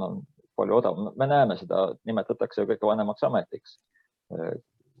transaktsioon on palju odav. Me näeme seda, nimetatakse kõige vanemaks ametiks.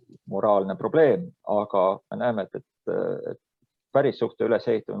 Moraalne probleem, aga me näeme, et päris suhte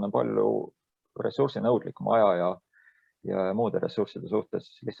ülesehitamine on palju ressursinõudlikum aja ja muude ressursside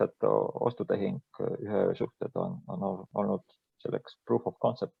suhtes lihtsalt ostutehing ühe suhted on olnud selleks proof of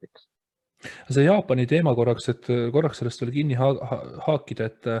conceptiks. See Jaapani teema korraks sellest oli kinni haakida,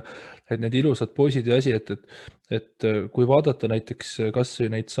 et need ilusad poisid ja asi, et kui vaadata näiteks kas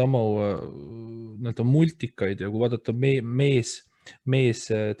või neid samu multikaid ja kui vaadata mees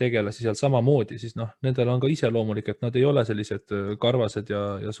tegelasi seal samamoodi, siis nendel on ka iseloomulik, et nad ei ole sellised karvased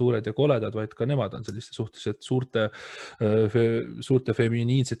ja suured ja koledad, vaid ka nemad on selliste suhteliselt suurte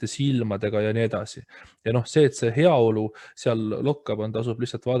feminiinsete silmadega ja nii edasi. Ja see, et see heaolu seal lokkab, tasub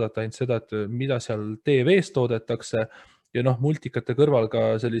lihtsalt vaadata ainult seda, et mida seal TV-s toodetakse ja multikate kõrval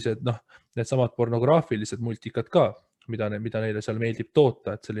ka sellised, need samad pornograafilised multikad ka, mida neile seal meeldib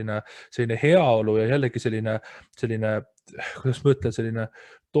toota, et selline heaolu ja jällegi selline, kuidas ma ütlen, selline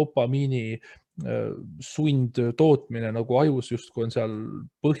dopamiini sundtootmine nagu ajus justkui on seal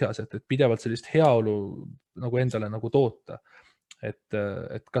põhjas, et pidevalt sellist heaolu nagu endale nagu toota. Et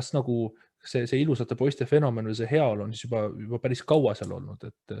kas nagu see ilusate poiste fenomen või see heaolu on siis juba päris kaua seal olnud,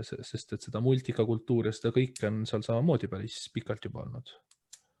 sest et seda multikakultuur ja seda kõik on seal samamoodi päris pikalt juba olnud.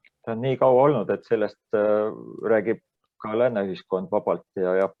 Ta on nii kaua olnud, et sellest räägib ka lääneühiskond vabalt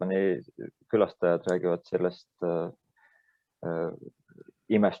ja Jaapani külastajad räägivad sellest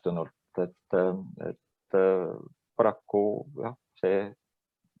imestunult, et paraku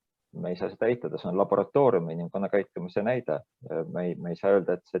me ei saa seda eitada, see on laboratooriumi inimkonna käitumise näide. Me ei saa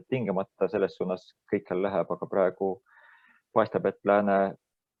öelda, et see tingimata selles suunas kõikjal läheb, aga praegu paistab, et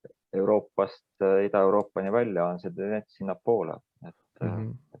Lääne-Euroopast Ida-Euroopani välja on see tendents sinnapoole, et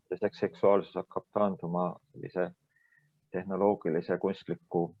seksuaalsus hakkab taanduma sellise tehnoloogilise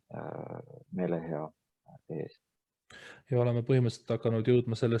kunstliku meelehea eest. Ja oleme põhimõtteliselt hakanud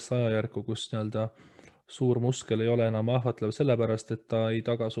jõudma sellesse ajajärku, kus suur muskel ei ole enam ahvatlev sellepärast, et ta ei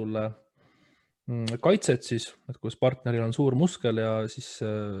taga sulle kaitset siis, et kus partneril on suur muskel ja siis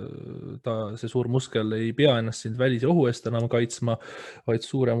see suur muskel ei pea ennast sind välise ohu eest enam kaitsma, vaid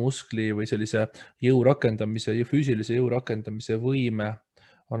suure muskli või sellise jõu rakendamise ja füüsilise jõu rakendamise võime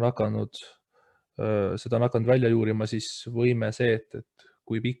on hakanud välja juurima siis võime see, et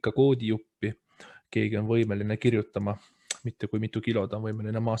kui pikka koodijuppi keegi on võimeline kirjutama, mitte kui mitu kilo ta on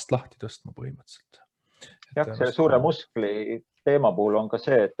võimeline maast lahti tõstma põhimõtteliselt. Jah, selle suure muskli teema puhul on ka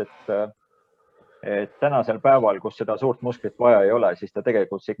see, et tänasel päeval, kus seda suurt musklit vaja ei ole, siis ta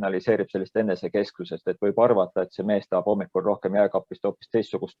tegelikult signaliseerib sellist enesekesksusest, et võib arvata, et see mees tahab hommikul rohkem jääkapist hoopis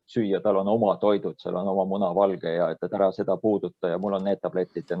teistsugust süüa, tal on oma toidud, seal on oma munavalge ja et ära seda puuduta ja mul on need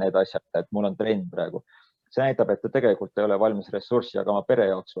tabletid ja need asjad, et mul on trenn praegu. See näitab, et ta tegelikult ei ole valmis ressurssi jagama pere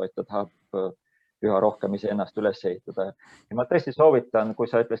jaoks, vaid ta tahab üha rohkem iseennast üles ehitada. Ja ma tõesti soovitan, kui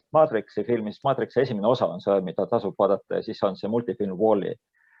sa ütlesid Matrixi filmis, Matrixi esimene osa on see, mida tasub vaadata ja siis on see multifilm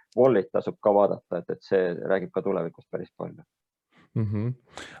Wallit tasub ka vaadata, et see räägib ka tulevikust päris palju.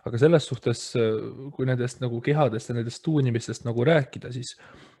 Aga selles suhtes, kui nendest nagu kehadest ja nendest tuunimistest nagu rääkida, siis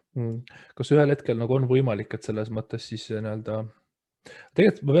kas ühel hetkel nagu on võimalik, et selles mõttes siis nii-öelda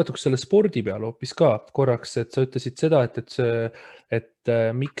tegelikult ma peatuks selle spordi peale hoopis ka korraks, et sa ütlesid seda, et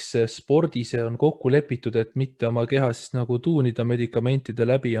miks spordis on kokku lepitud, et mitte oma keha siis nagu tuunida medikamentide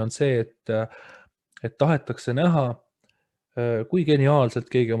läbi, on see, et tahetakse näha, kui geniaalselt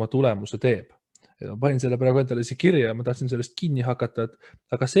keegi oma tulemuse teeb. Ma panin selle praegu endale siia kirja ja ma tahtsin sellest kinni hakata,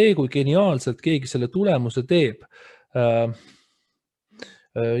 aga see, kui geniaalselt keegi selle tulemuse teeb,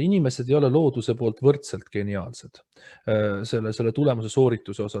 inimesed ei ole looduse poolt võrdselt geniaalsed selle tulemuse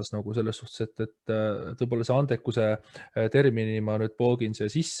soorituse osas nagu selles suhtes, et võib-olla see andekuse termini ma nüüd poogin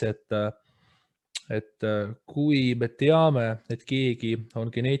siia sisse, et kui me teame, et keegi on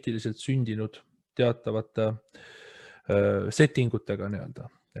geneetiliselt sündinud teatavate settingutega nii-öelda,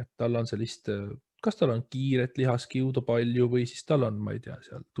 et tal on sellist, kas tal on kiiret lihaskiudu palju või siis tal on, ma ei tea,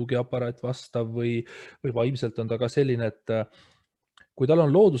 seal tugiaparaat vastav või vaimselt on ta ka selline, et kui tal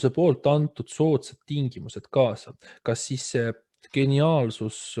on looduse poolt antud soodsad tingimused kaasa, kas siis see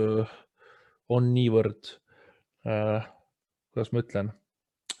geniaalsus on niivõrd, kuidas ma ütlen,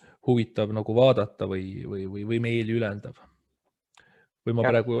 huvitav nagu vaadata või meeli ülendav? Või ma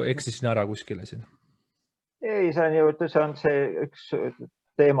praegu eksisin ära kuskile siin? Ei, see on see üks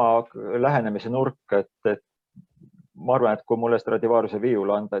teema lähenemise nurk, et ma arvan, et kui mulle Stradivariuse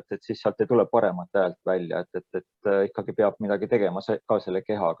viiul anda, et siis sealt ei tule paremat häält välja, et ikkagi peab midagi tegema ka selle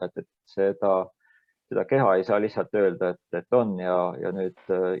kehaga, et seda keha ei saa lihtsalt öelda, et on ja nüüd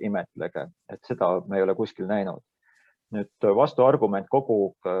imetlege, et seda me ei ole kuskil näinud. Nüüd vastuargument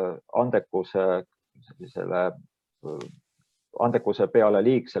kogu andekuse peale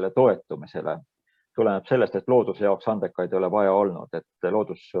liigsele toetumisele tuleneb sellest, et looduse jaoks andekaid ei ole vaja olnud, et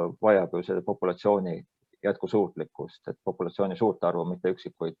loodus vajab ju selle populatsiooni jätkusuutlikkust, et populatsiooni suurt arvu, mitte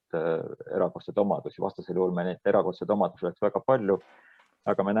üksikuid erakordseid omadusi. Vastasel juhul me neid erakordseid omadusi oleks väga palju,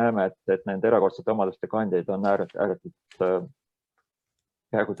 aga me näeme, et nende erakordsete omaduste kandjaid on ääretult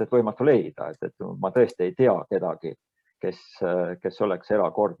võimatu leida, et ma tõesti ei tea kedagi, kes oleks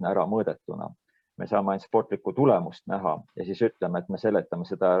erakordne ära mõõdetuna. Me saame ainult sportlikku tulemust näha ja siis ütleme, et me seletame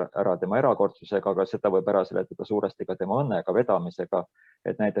seda ära tema erakordsusega, aga seda võib ära seletada suuresti ka tema õnnega, vedamisega.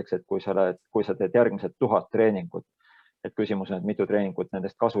 Et näiteks, et kui sa teed järgmised 1000 treeningut, et küsimus on, et mitu treeningut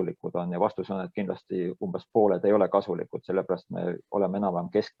nendest kasulikud on ja vastus on, et kindlasti umbes pooled ei ole kasulikud, sellepärast me oleme enam-vähem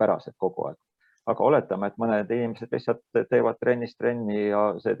keskpärased kogu aeg. Aga oletame, et mõned inimesed lihtsalt teevad trennist trenni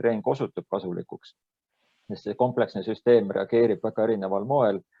ja see treening osutub kasulikuks. See kompleksne süsteem reageerib väga erineval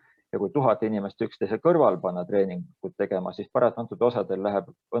moel. Ja kui 1000 inimest üksteise kõrval panna treeningut tegema, siis paratamatult osadel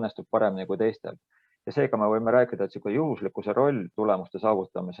õnnestub paremini kui teistel. Ja seega me võime rääkida, et juhuslikkuse roll tulemuste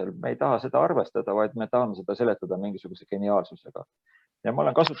saavutamisel, me ei taha seda arvestada, vaid me tahame seda seletada mingisuguse geniaalsusega. Ja ma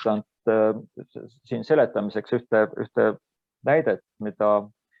olen kasutanud siin seletamiseks ühte näidet, mida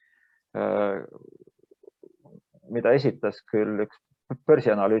esitas küll üks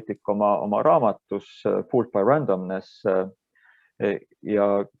börsianalüütik oma raamatus Fooled by Randomness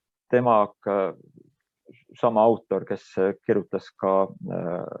ja tema sama autor, kes kirjutas ka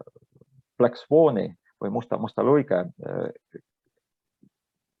Black Swani või Musta luige,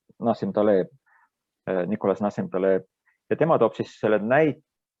 Nicolas Nassim Taleb. Ja tema toob siis selle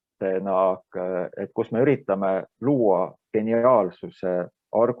näitena, et kus me üritame luua geniaalsuse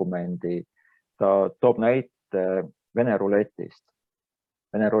argumendi. Ta toob näite Vene ruletist.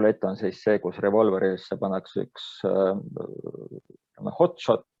 Vene rulett on siis see, kus revolverisse pannakse üks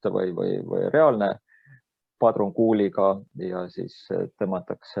hotshot või reaalne padrunkuuliga ja siis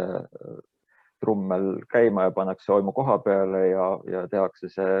tõmmatakse trummel käima ja pannakse oimu koha peale ja tehakse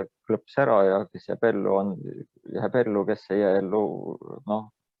see klõps ära ja kes jääb ellu, kes ei jää ellu,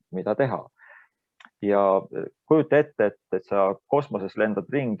 mida teha. Ja kujuta ette, et sa kosmoses lendad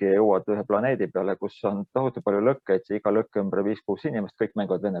ringi ja jõuad ühe planeedi peale, kus on tohutu palju lõkkeid, iga lõkke ümber 5-6 inimest, kõik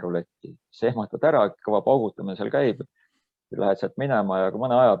mängivad Vene ruletti. See ehmatad ära, kõva paugutamine seal käib, lähed sealt minema ja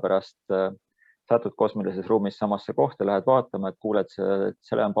mõne aja pärast satud kosmilises ruumis samasse kohta, lähed vaatama, et kuuled, et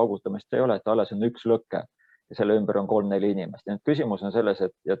selle paugutamist ei ole, et alles on üks lõke ja selle ümber on 3-4 inimest. Ja nüüd küsimus on selles,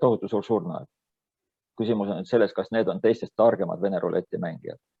 et ja tohutu suur surnuaed. küsimus on selles, kas need on teistest targemad Vene ruleti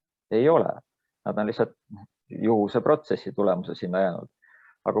mängijad. Ei ole. Nad on lihtsalt juhuse protsessi tulemuse sinna jäänud.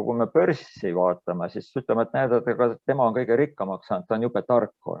 Aga kui me börssi vaatame, siis ütleme, et näed, et tema on kõige rikkamaks saanud, ta on jube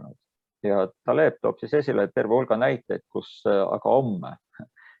tark olnud. Ja Taleb toob siis esile terve hulga näiteid, kus aga homme,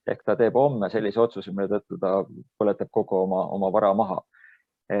 ehk ta teeb homme sellise otsuse, mille tõttu ta põletab kogu oma vara maha.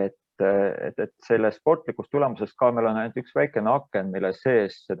 Et selles sportlikus tulemusest ka meil on ainult üks väikene aken, mille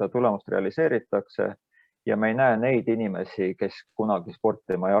sees seda tulemust realiseeritakse ja me ei näe neid inimesi, kes kunagi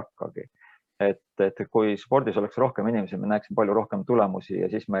sportima ei hakkagi. Et kui spordis oleks rohkem inimesi, me näeksime palju rohkem tulemusi ja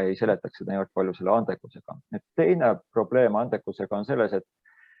siis me ei seletaks seda niivõrd palju selle andekusega. Et teine probleem andekusega on selles,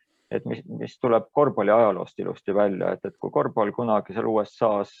 et mis tuleb korvpalli ajaloost ilusti välja, et kui korvpall kunagi seal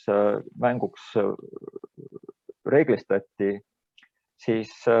USAs mänguks reeglistati,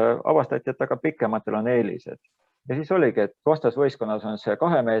 siis avastati, et aga pikematel on eelised. Ja siis oligi, et vastasvõistkonnas on see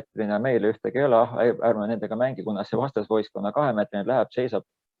 2-meetrine, meile ühtegi ei ole, ärme nendega mängi, kuna see vastasvõistkonna 2-meetrine läheb, seisab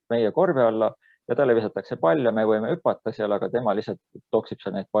meie korvi alla ja talle visatakse pall ja me võime hüpata seal, aga tema lihtsalt toksib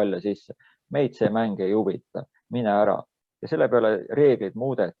seal neid palle sisse. Meid see mäng ei huvita, mine ära. Ja selle peale reeglid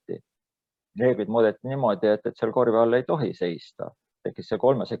muudeti. Reeglid muudeti niimoodi, et seal korvi all ei tohi seista. Tekkis see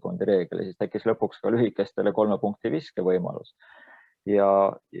 3 sekundi reegel ja siis tekkis lõpuks ka lühikestele 3 punkti viske võimalus. Ja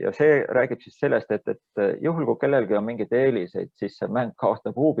see räägib siis sellest, et juhul kui kellelgi on mingid eeliseid, siis see mäng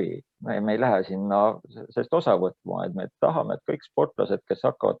kaotab huvi. Me ei lähe sinna sellest osa võtma, et me tahame, et kõik sportlased, kes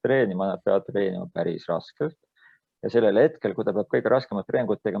hakkavad treenima, nad peavad treenima päris raskelt. Ja sellel hetkel, kui ta peab kõige raskemat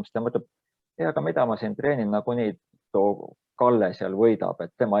treeningut tegema, siis ta mõtleb, aga mida ma siin treenin, nagunii too Kalle seal võidab,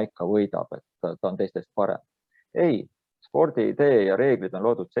 et tema ikka võidab, et ta on teistest parem. Ei, spordi idee ja reeglid on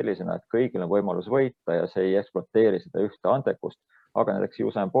loodud sellisena, et kõigil on võimalus võita ja see ei ekspluateeri seda ühte andekust. Aga näiteks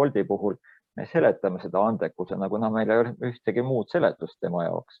Usain Bolti puhul me seletame seda andekusena, kuna meil ei ole ühtegi muud seletust tema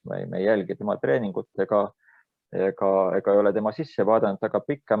jaoks. Me ei jälgi tema treeningut ega ei ole tema sisse vaadanud, aga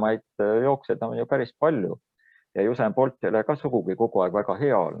pikemaid jooksed on ju päris palju. Ja Usain Bolt ei ole ka sugugi kogu aeg väga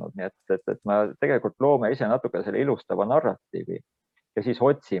hea olnud. Nii et me tegelikult loome ise natuke selle ilustava narratiivi ja siis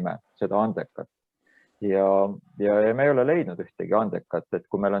otsime seda andekat. Ja me ei ole leidnud ühtegi andekat,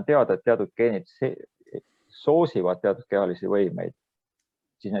 et kui meil on teada, et teatud geenid soosivad teatud kehalisi võimeid,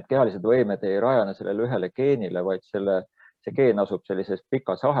 siis need kehalised võimed ei rajane sellele ühele geenile, vaid see geen asub sellises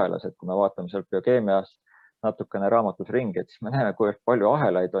pikas ahelas, et kui me vaatame seal biokeemias natukene raamatus ringi, et siis me näeme, kui palju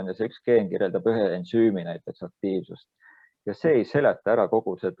ahelaid on ja see üks geen kirjeldab ühe ensüümi näiteks aktiivsust. Ja see ei seleta ära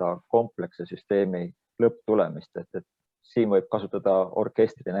kogu seda kompleksse süsteemi lõpptulemist, et siin võib kasutada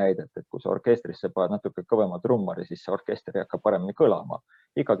orkestri näidet, et kui see orkestrisse paned natuke kõvema trummari, siis see orkester ei hakka paremini kõlama.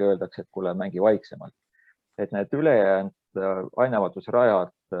 Ikkagi öeldakse, et kuule, mängi vaiksemalt. Et need ülejäänud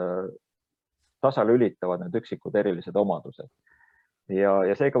ainevatusrajad tasalülitavad need üksikud erilised omadused.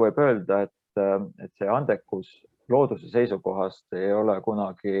 Ja seega võib öelda, et see andekus looduse seisukohast ei ole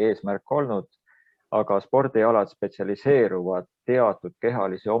kunagi eesmärk olnud, aga spordialad spetsialiseeruvad teatud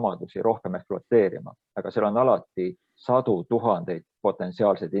kehalisi omadusi rohkem ekspluateerima. Aga seal on alati 100,000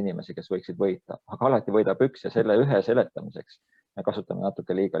 potentsiaalseid inimesi, kes võiksid võita, aga alati võidab üks ja selle ühe seletamiseks me kasutame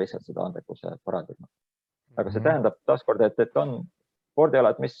natuke liiga lihtsalt seda andekuse paradigma. Aga see tähendab taaskord, et on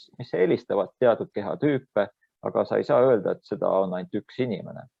spordialad, mis eelistavad teatud kehatüüpe, aga sa ei saa öelda, et seda on ainult üks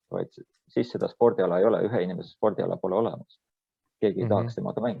inimene, vaid siis seda spordiala ei ole, ühe inimese spordiala pole olemas. Keegi ei tahaks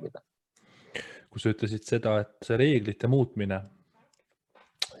temaga mängida. Kui sa ütlesid seda, et see reeglite muutmine,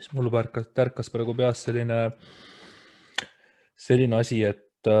 siis mul tärkas praegu peas selline asi,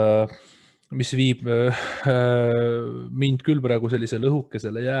 et mis viib mind küll praegu sellisele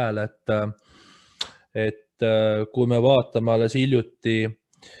õhukesele jääle, et kui me vaatame alles hiljuti,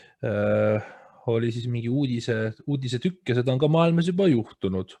 oli siis mingi uudise tükk ja seda on ka maailmas juba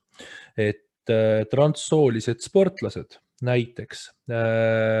juhtunud, et transsoolised sportlased, näiteks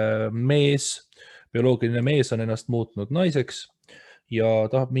bioloogiline mees on ennast muutnud naiseks ja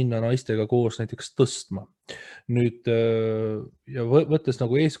tahab minna naistega koos näiteks tõstma. Nüüd, ja võttes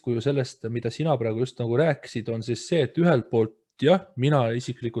nagu eeskuju sellest, mida sina praegu just nagu rääkisid, on siis see, et ühelt poolt jah, mina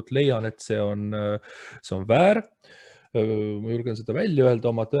isiklikult leian, et see on väär. Ma julgen seda välja öelda,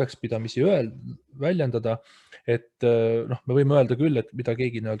 oma tõekspidamisi väljendada, et me võime öelda küll, et mida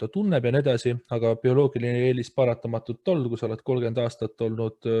keegi tunneb ja nii edasi, aga bioloogiline eelis paratamatult on, kui sa oled 30 aastat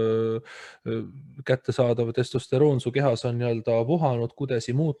olnud kättesaadav testosteroon su kehas on vohanud,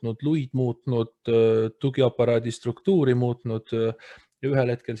 kudesi muutnud, luid muutnud, tugiaparaadi struktuuri muutnud ja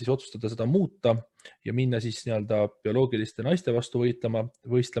ühel hetkel siis otsustada seda muuta ja minna siis nii-öelda bioloogiliste naiste vastu võistlema,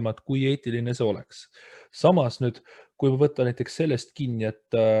 et kui eetiline see oleks. Samas nüüd, kui võtta näiteks sellest kinni,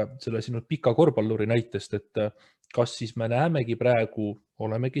 et selle sinu pika korvpalluri näitest, et kas siis me näemegi praegu,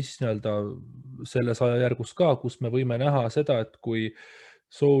 olemegi siis nii-öelda selles ajajärgus ka, kus me võime näha seda, et kui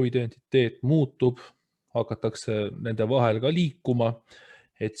sooidentiteet muutub, hakatakse nende vahel ka liikuma,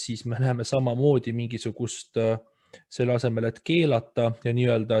 et siis me näeme samamoodi mingisugust selle asemel, et keelata ja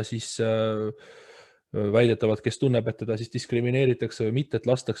nii-öelda siis väidetavalt, kes tunneb, et teda siis diskrimineeritakse või mitte, et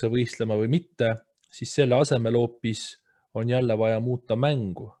lastakse võistlema või mitte, siis selle asemel hoopis on jälle vaja muuta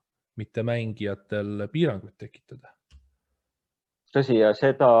mängu, mitte mängijatel piiranguid tekitada. Tõsi, ja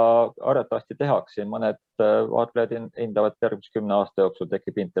seda arvatavasti tehakse. Mõned vaatlejad hindavad järgmise 10 aasta jooksul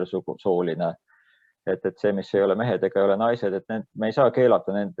tekib intersooline. Et see, mis ei ole mehed ega ei ole naised, et me ei saa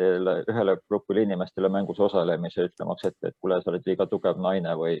keelata nendele ühele grupile inimestele mängus osalemise, ütlemaks, et kuule, sa oled liiga tugev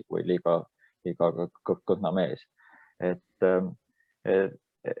naine või liiga kõhna mees.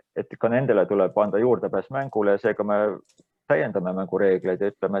 Et ka nendele tuleb anda juurdepääs mängule ja seega me täiendame mängureegleid ja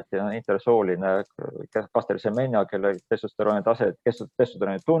ütleme, et on intersooline kastersemenja, kelle testosterooni tase,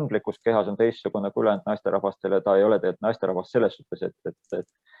 testosterooni tundlikkus kehas on teistsugune kui ülejäänud naisterahvastele. Ta ei ole tegelikult naisterahvast selles suhtes, et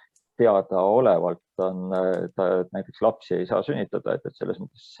teadaolevalt ta näiteks lapsi ei saa sünnitada, et selles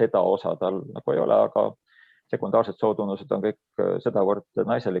mõttes seda osa tal nagu ei ole, aga sekundaarsed sootunnused on kõik sedavõrd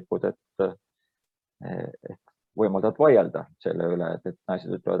naiselikud, et võimaldavad vaielda selle üle, et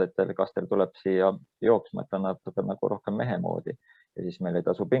naised ütlevad, et kas teil tuleb siia jooksma, et ta näeb nagu rohkem mehe moodi ja siis meil ei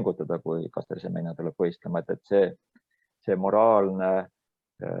tasu pingutada, kui kastersemenja tuleb võistlema, et see moraalne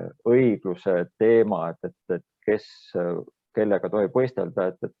õigluse teema, et kellega tohib võistelda,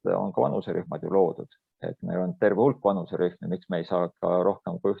 et on ka vanuserühmad ju loodud, et meil on terve hulk vanuserühmi, miks me ei saa ka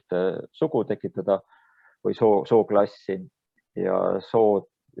rohkem kui ühte sugu tekitada või sooklassi ja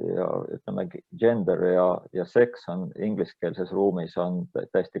sood ja ütleme gender ja seks on ingliskeelses ruumis on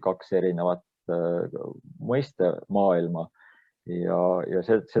täiesti 2 erinevat mõiste maailma ja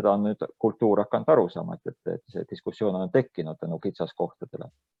seda on nüüd kultuur hakanud aru saama, et see diskussioon on tekkinud tänu kitsaskohtadele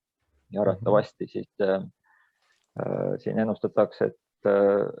ja arvatavasti siis siin ennustatakse,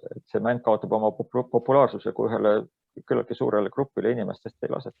 et see mäng kaotab oma populaarsuse, kui ühele küllaltki suurele grupile inimestest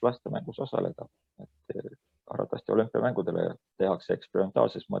ei lasta mängus osaleda. Arvatavasti olümpiamängudele tehakse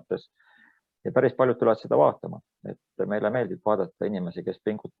eksperimentaalses mõttes ja päris paljud tulevad seda vaatama, et meile meeldib vaadata inimesi, kes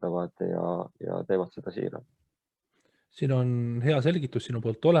pingutavad ja teevad seda siiralt. Siin on hea selgitus sinu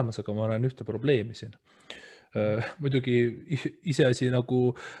poolt olemas, aga ma näen ühte probleemi siin. Muidugi iseasi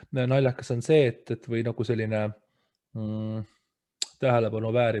nagu naljakas on see, et või nagu selline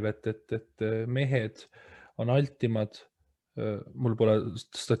tähelepanu vääriv, et mehed on altimad. Mul pole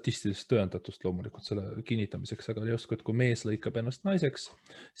statistilist tõendatust loomulikult selle kinnitamiseks, aga justkui, et kui mees lõikab ennast naiseks,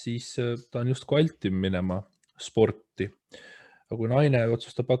 siis ta on justkui altim minema sporti. Aga kui naine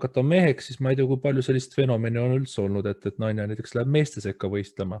otsustab hakata meheks, siis ma ei tea, kui palju sellist fenomeni on üldse olnud, et naine näiteks läheb meeste sekka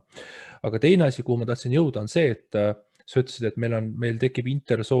võistlema. Aga teine asi, kuhu ma tahtsin jõuda, on see, et sa ütlesid, et meil tekib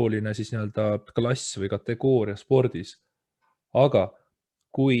intersooline siis nii-öelda klass või kategooria spordis. Aga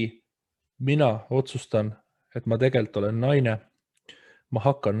kui mina otsustan, et ma tegelikult olen naine, ma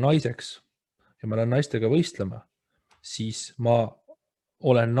hakkan naiseks ja ma lähen naistega võistlema, siis ma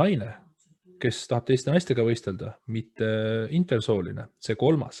olen naine, kes tahab teiste naistega võistelda, mitte intersooline, see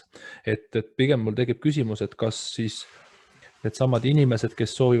 3. Et pigem mul tekib küsimus, et kas siis need samad inimesed,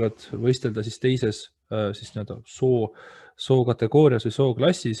 kes soovivad võistelda siis teises siis soo kategoorias või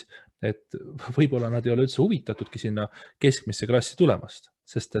sooklassis, et võib-olla nad ei ole üldse huvitatudki sinna keskmisse klassi tulemast,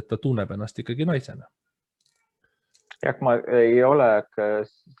 sest et ta tunneb ennast ikkagi naisena. Jah, ma ei ole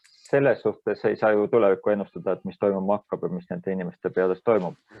selles suhtes, ei saa ju tulevikku ennustada, et mis toimuma hakkab ja mis nende inimeste peades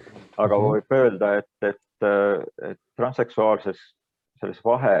toimub. Aga võib öelda, et transseksuaalses selles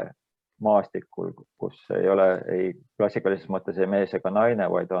vahemaastikul, kus ei ole ei klassikalises mõttes ei mees ega naine,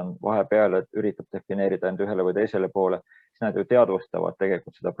 vaid on vahepeal, et üritab defineerida end ühele või teisele poole, siis nad ju teadvustavad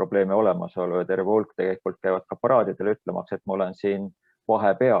tegelikult seda probleemi olemasolu ja terve hulk tegelikult käivad ka paraadidel ütlemaks, et ma olen siin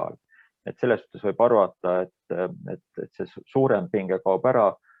vahepeal. Et selles suhtes võib arvata, et see suurem pinge kaob ära,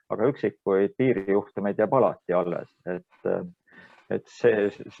 aga üksikuid piirijuhtumeid jääb alati alles. Et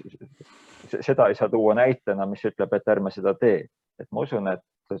seda ei saa tuua näitena, mis ütleb, et ärme seda tee. Et ma usun, et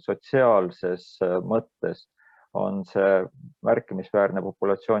sotsiaalses mõttes on see märkimisväärne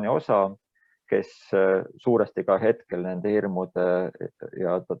populatsiooni osa, kes suuresti ka hetkel nende hirmude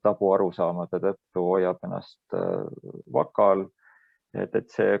ja tabu arusaamade tõttu hoiab ennast vakal. Et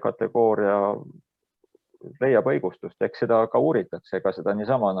see kategooria leiab õigustust, eks seda ka uuritakse, ega seda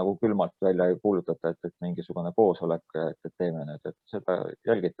niisama nagu külmalt välja ei kuulutata, et mingisugune koosolek, et teeme nüüd, et seda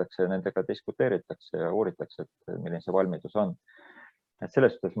jälgitakse, nendega diskuteeritakse ja uuritakse, et milline see valmidus on. Et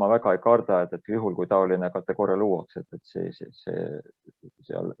selles suhtes ma väga ei karda, et juhul, kui taoline kategooria luuakse, et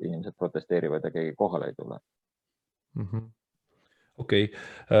seal inimesed protesteerivad ja keegi kohale ei tule. Okei.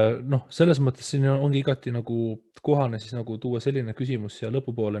 Noh, selles mõttes siin ongi igati nagu kohane siis nagu tuua selline küsimus siia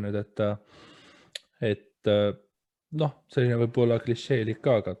lõpupoole nüüd, et noh, selline võib-olla klišeelik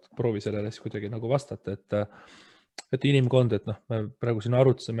ka, aga proovi sellele siis kuidagi nagu vastata, et inimkond, et noh, me praegu siin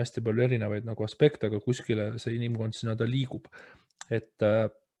arutasime hästi palju erinevaid nagu aspekte, aga kuskile see inimkond sinna ta liigub. Et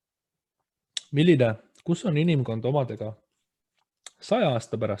kus on inimkond omadega 100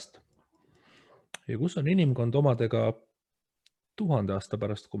 aasta pärast ja kus on inimkond omadega 1000 aasta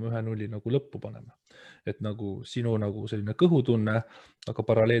pärast, kui me 1 nulli nagu lõppu paneme. Et nagu sinu nagu selline kõhutunne, aga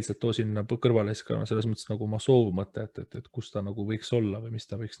paralleelselt too sinna kõrvale ka selles mõttes nagu oma soovmõte, et kus ta nagu võiks olla või mis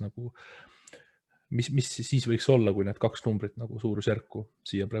ta võiks nagu, mis siis võiks olla, kui need 2 numbrit nagu suurusjärku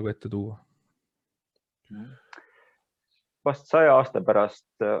siia praegu ette tuua? Vast 100 aasta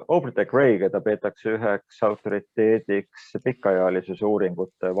pärast Aubrey de Grey, keda peetakse üheks autoriteediks pikaealisuse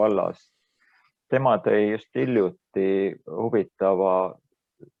uuringute vallas. Tema tõi just hiljuti huvitava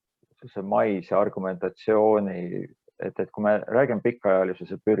maise argumentatsiooni, et kui me räägime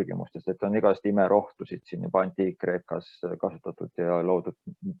pikaealisuse pürgimustest, et on igast imerohtusid siin juba antiik-Kreekas kasutatud ja loodud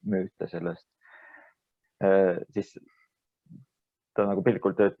müüte sellest, siis ta nagu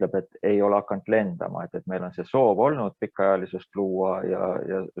pilkult ütleb, et ei ole hakanud lendama, et meil on see soov olnud pikaealisust luua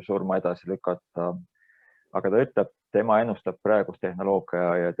ja surma edasi lükata. Aga ta ütleb, tema ennustab praegust tehnoloogia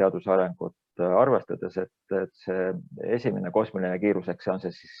ja teadusarengut arvestades, et see esimene kosmiline kiirus, eks see on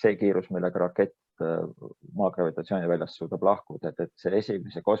see kiirus, millega rakett maa gravitatsiooniväljast suudab lahkuda, et see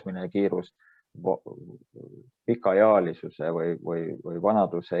esimese kosmiline kiirus pikaealisuse või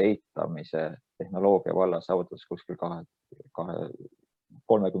vanaduse eitamise tehnoloogia vallas saavutas kuskil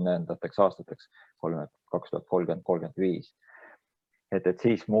 30-ndateks aastateks 2030-35. Et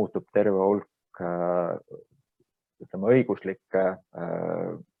siis muutub terve hulk õiguslikke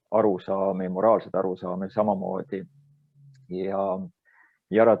arusaami, moraalsed arusaami samamoodi ja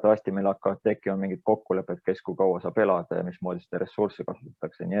arvatavasti meil hakkavad tekkima mingid kokkulepped, kes kui kaua saab elada ja mismoodi seda ressurssi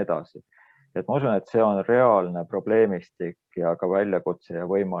kasutatakse ja nii edasi. Et ma usun, et see on reaalne probleemistik ja ka väljakutse ja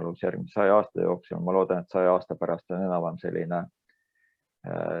võimalus järgmise 100 aasta jooksul. Ma loodan, et 100 aasta pärast on enam selline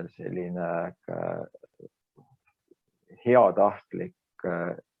heatahtlik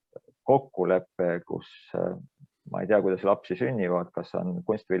kokkulepe, kus ma ei tea, kuidas lapsi sünnivad, kas on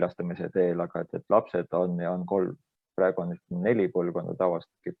kunstviljastamise teel, aga et lapsed on ja on 3, praegu on 4 põlvkonda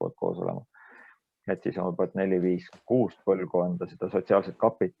tavaliselt kipuvad koos olema. Et siis on juba 4, 5, 6 põlvkonda seda sotsiaalset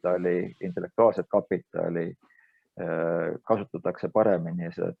kapitali, intellektuaalset kapitali kasutatakse paremini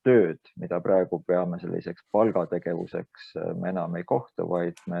ja seda tööd, mida praegu peame selliseks palgategevuseks, me enam ei kohta,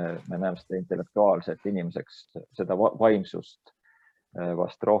 vaid me näeme seda intellektuaalset inimeseks, seda vaimsust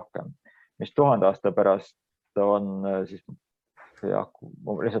vast rohkem. Mis 1000 aasta pärast on, siis jah,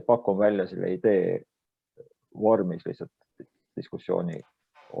 ma lihtsalt pakun välja selle idee vormis lihtsalt diskussiooni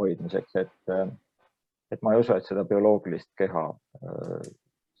hoidmiseks, et ma ei usu, et seda bioloogilist keha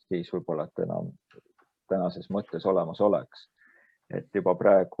siis võib-olla, et enam tänases mõttes olemas oleks. Et juba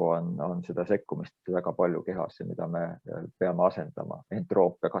praegu on seda sekkumist väga palju kehasse, mida me peame asendama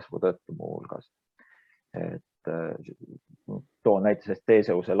entroopia kasvu tõttu muu hulgas. Et toon näiteks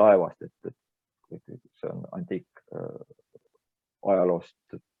Teeseuse laevast, et see on antiik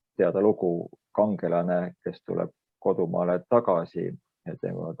ajaloost teada lugu, kangelane, kes tuleb kodumaale tagasi ja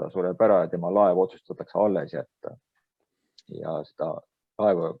ta sureb ära ja tema laev otsustatakse alles jätta. Ja seda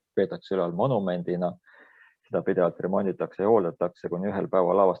laeva peetakse ülal monumendina, seda pidevalt remonditakse ja hooldatakse, kuni ühel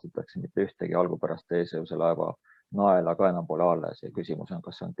päeval avastatakse mitte ühtegi algupärast Teeseuse laeva naela ka enam pole alles ja küsimus on,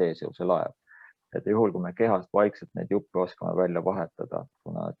 kas see on Teeseuse laev. Et juhul, kui me kehast vaikselt neid juppe oskame välja vahetada,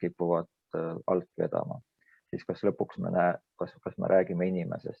 kuna nad kipuvad alt vedama, siis kas lõpuks kas me räägime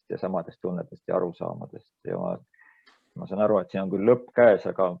inimesest ja samadest tunnetest ja arusaamadest. Ja ma saan aru, et siin on küll lõpp käes,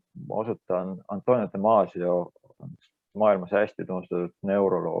 aga ma osutan Antonio Damasio, maailmas hästi tunnustatud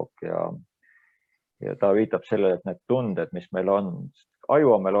neuroloog ja ta viitab sellele, et need tunded, mis meil on, aju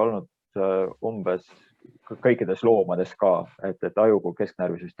on meil olnud umbes kõikides loomades ka, et aju kui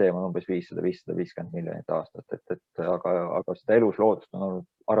kesknärvisüsteem on umbes 500-550 miljonit aastat, aga seda elusloodust on olnud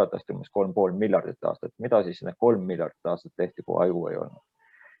arvatavasti umbes 3,5 miljardit aastat. Mida siis need 3 miljardit aastat tehti, kui aju ei olnud?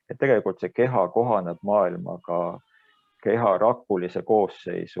 Et tegelikult see keha kohaneb maailmaga, keha rakulise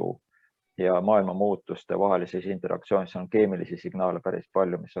koosseisu ja maailma muutuste vahelises interaktsioonis on keemilisi signaale päris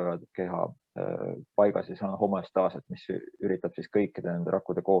palju, mis hoiavad keha paigas ja see on homöostaaset, mis üritab siis kõikide nende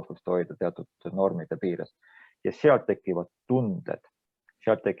rakkude kooslust hoida teatud normide piires. Ja sealt tekivad tunded,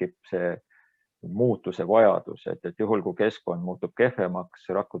 sealt tekib see muutuse vajadus, et juhul kui keskkond muutub kehvemaks,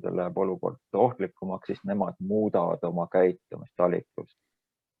 rakkudel läheb olukord ohtlikumaks, siis nemad muudavad oma käitumist, talitlust.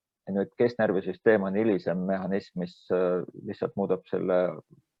 Ja nüüd kesknärvisüsteem on hilisem mehhanism, mis lihtsalt muudab selle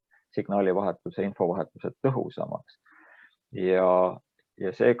signaalivahetuse, infovahetuse tõhusamaks. Ja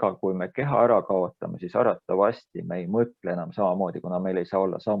seega, kui me keha ära kaotame, siis arvatavasti me ei mõtle enam samamoodi, kuna meil ei saa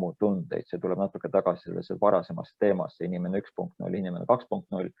olla samu tundeid. See tuleb natuke tagasi sellesse varasemast teemasse, inimene 1.0, inimene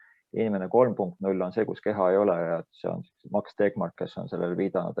 2.0. Inimene 3.0 on see, kus keha ei ole ja see on Max Tegmark, kes on sellele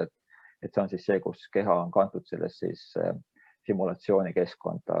viidanud, et see on siis see, kus keha on kantud selles siis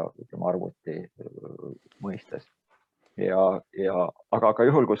simulatsiooni-keskkonda, ütleme arvuti mõistes. Aga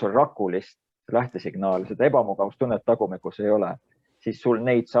juhul, kui sul rakulist lähtesignaal, seda ebamugavustunnet tagumikus ei ole, siis sul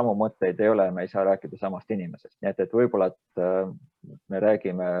neid samu mõtteid ei ole, me ei saa rääkida samast inimesest. Nii et võib-olla, et me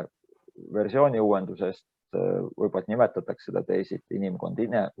räägime versiooni uuendusest, võib-olla nimetatakse seda teisiti inimkond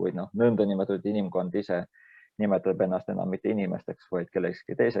või nõnda nimetatud inimkond ise nimetab ennast enam mitte inimesteks, vaid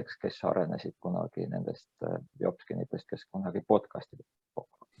kellekski teiseks, kes arenesid kunagi nendest jopskinitest, kes kunagi podcasti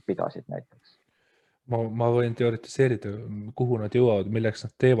pidasid näiteks. Ma võin teoritiseerida, kuhu nad jõuavad, milleks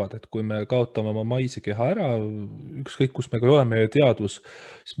nad teevad, et kui me kaotame oma maise keha ära, ükskõik kus me ka oleme meie teadvus,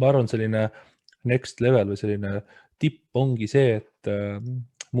 siis ma arvan, selline next level või selline tipp ongi see, et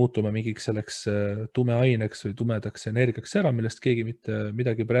muutume mingiks selleks tumeaineks või tumedaks energiaks ära, millest keegi mitte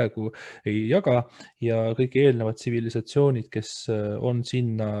midagi praegu ei jaga ja kõik eelnevad tsivilisatsioonid, kes on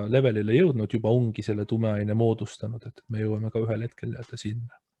sinna levelile jõudnud, juba ongi selle tumeaine moodustanud, et me jõuame ka ühel hetkel jääda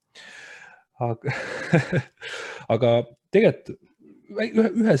sinna. Aga tegelikult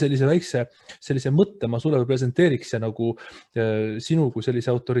ühe sellise väikse sellise mõtte ma sulle presenteeriks ja nagu sinu kui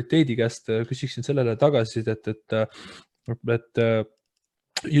sellise autoriteedi käest küsiksin sellele tagasisidet, et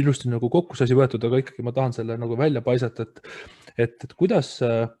ilusti nagu kokku see asi võetud, aga ikkagi ma tahan selle nagu välja paisata, et kuidas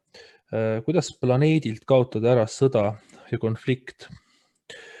planeedilt kaotada ära sõda ja konflikt.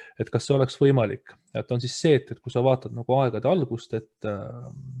 Et kas see oleks võimalik? Et on siis see, et kui sa vaatad nagu aegade algust, et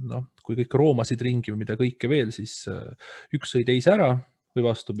kui kõik roomasid ringi või mida kõike veel, siis üks sõi teise ära või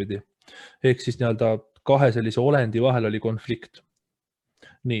vastupidi. Ehk siis nii-öelda kahe sellise olendi vahel oli konflikt.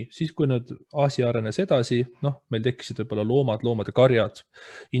 Nii, siis kui nüüd asi arenes edasi, meil tekkisid võib-olla loomade karjad,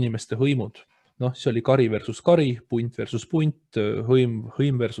 inimeste hõimud. Siis oli kari versus kari, punt versus punt,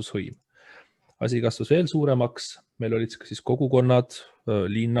 hõim versus hõim. Asi kasvas veel suuremaks, meil olid ka siis kogukonnad,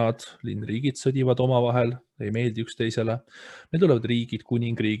 linnad, linnriigid sõdivad omavahel, ei meeldi üksteisele. Meil tulevad riigid,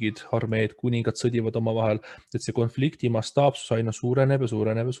 kuningriigid, armeed, kuningad sõdivad omavahel, et see konflikti mastaapsus aina suureneb ja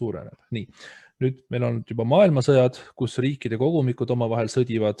suureneb ja suureneb. Nii, nüüd meil on juba maailmasõjad, kus riikide kogumikud omavahel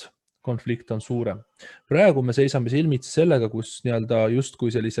sõdivad, konflikt on suurem. Praegu me seisame silmitsi sellega, kus nii-öelda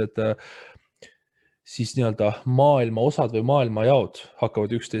justkui sellised siis nii-öelda maailma osad või maailma jaod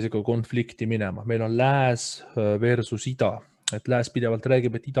hakkavad üksteisega konflikti minema. Meil on lääs versus ida. Et lääs pidevalt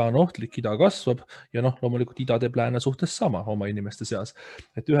räägib, et ida on ohtlik, ida kasvab ja loomulikult ida teeb lääne suhtes sama oma inimeste seas.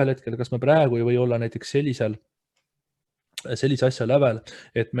 Et ühel hetkel, kas me praegu ei või olla näiteks sellise asja lävel,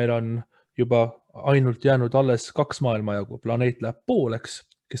 et meil on juba ainult jäänud alles 2 maailmajagu, planeet läheb pooleks,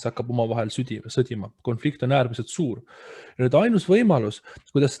 kes hakkab omavahel sõdima. Konflikt on äärmiselt suur. Ja nüüd ainus võimalus,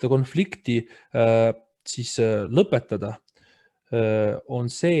 kuidas seda konflikti siis lõpetada,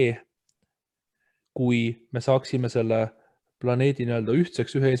 on see, kui me saaksime selle planeedi nii-öelda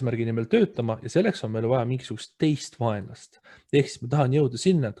ühtseks ühe eesmärgi nimel töötama ja selleks on meil vaja mingisugust teist vaenlast. Ehk siis ma tahan jõuda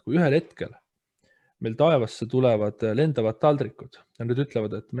sinna, et kui ühel hetkel meil taevasse tulevad lendavad taldrikud ja nüüd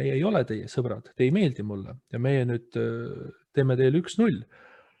ütlevad, et meie ei ole teie sõbrad, te ei meeldi mulle ja meie nüüd teeme teile 1-0,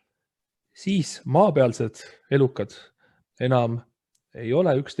 siis maapealsed elukad enam ei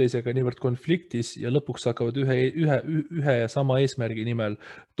ole üksteisega niivõrd konfliktis ja lõpuks hakkavad ühe ja sama eesmärgi nimel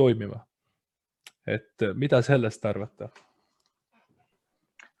toimima. Et mida sellest arvata?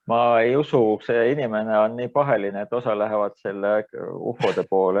 Ma ei usu, see inimene on nii paheline, et osa lähevad selle ufode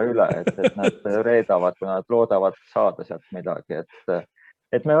poole üle, et nad reedavad, kui nad loodavad saada sealt midagi.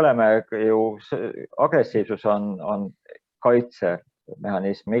 Et me oleme ju, agressiivsus on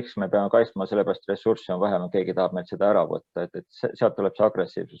kaitsemehhanism, miks me peame kaitsma, sellepärast ressurssi on vähem, keegi tahab meilt seda ära võtta, et sealt tuleb see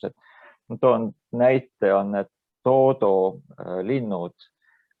agressiivsus. Ma toon näite, on need Toodo linnud,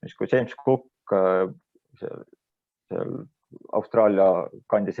 mis kui James Cook seal Austraalia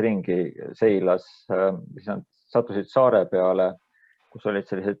kandis ringi seilas, siis nad sattusid saare peale, kus olid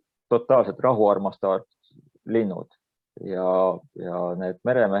sellised totaalselt rahuarmastavad linnud. ja need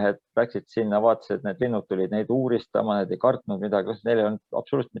meremehed läksid sinna, vaatasid, et need linnud tulid neid uuristama, need ei kartnud midagi, neil ei olnud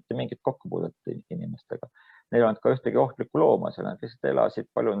absoluutselt mitte mingit kokkupuudet inimestega. Neil ei olnud ka ühtegi ohtlikku looma, seal nad lihtsalt elasid,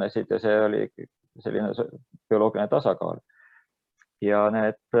 paljunesid ja see oli selline bioloogiline tasakaal. Ja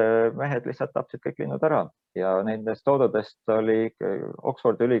need mehed lihtsalt tapsid kõik linnud ära ja nendest toodudest oli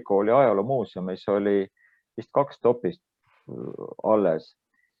Oxfordi ülikooli ajaloomuuseumis oli vist 2 topist alles.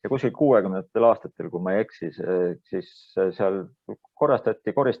 Ja kuskil 60. aastatel, kui ma ei eksi, siis seal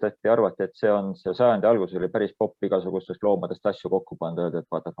koristati, arvati, et see on see sajandi alguses oli päris popp igasugustest loomadest asju kokku pannud, öeldi, et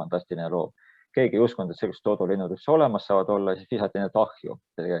vaata, fantastiline loom. Keegi ei uskunud, et sellist toodulinnud üldse olemas saavad olla, siis visati need ahju.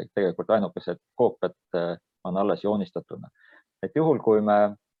 Tegelikult ainukesed koopiad on alles joonistatuna. Et juhul, kui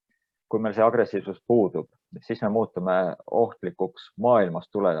meil see agressiivsus puudub, siis me muutume ohtlikuks maailmast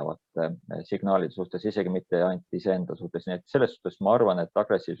tulevate signaalide suhtes, isegi mitte ainult iseenda suhtes. Nii et selles suhtes ma arvan, et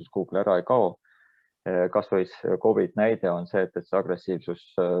agressiivsus Google ära ei kao. Kas või COVID näide on see, et see agressiivsus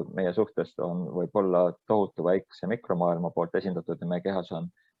meie suhtes võib olla tohutu väikse mikromaailma poolt esindatud ja meie kehas on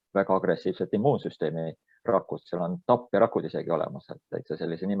väga agressiivset immuunsüsteemi rakud. Seal on tapjarakud isegi olemas, et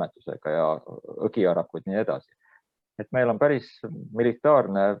sellise nimetusega ja õgijarakud nii edasi. Et meil on päris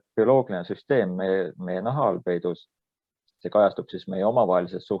militaarne bioloogiline süsteem meie nahal peidus. See kajastub siis meie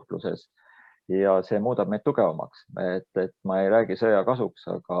omavahelises suhtluses ja see muudab meid tugevamaks. Et ma ei räägi sõja kasuks,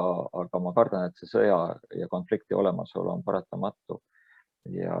 aga ma kardan, et see sõja ja konflikti olemasolu on paratamatu.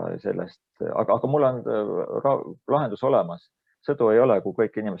 Ja aga mul on lahendus olemas. Sõdu ei ole, kui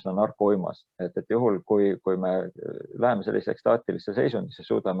kõik inimesed on narkouimas. Et juhul, kui me läheme selliseks staatilisse seisundisse,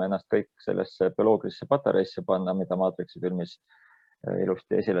 suudame ennast kõik sellesse bioloogilisse patareisse panna, mida Matrixi filmis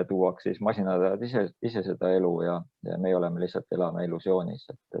ilusti esile tuuaks, siis masinad ise seda elu ja me oleme lihtsalt elame illusioonis.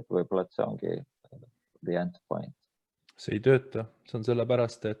 Et võib-olla see ongi the end point. See ei tööta. See on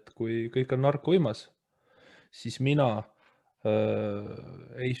sellepärast, et kui kõik on narkouimas, siis mina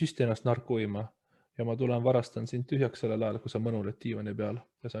ei süsti ennast narkouima. Ja ma tulen varastan sind tühjaks sellel ajal, kui sa mõnuled diivani peal.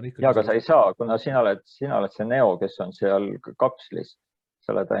 Ja, aga sa ei saa, kuna sina oled see neo, kes on seal kapslis.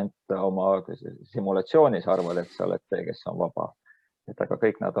 Sa oled ainult oma simulatsioonis arvad, et sa oled see, kes on vaba. Aga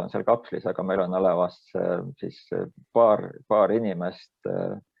kõik nad on seal kapslis, aga meil on olevas siis paar inimest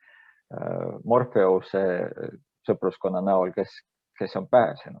Morpheuse sõpruskonna näol, kes on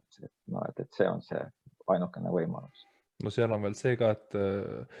pääsenud. Et see on see ainukene võimalus. No seal on veel see ka, et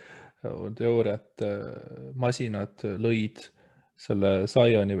on teooria, et masinad lõid selle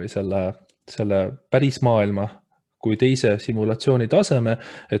Zioni või selle päris maailma kui teise simulatsiooni taseme,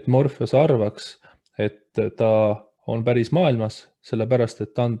 et Morpheus arvaks, et ta on päris maailmas, sellepärast,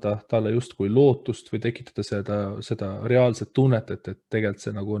 et anda talle justkui lootust või tekitada seda reaalset tunnet, et tegelikult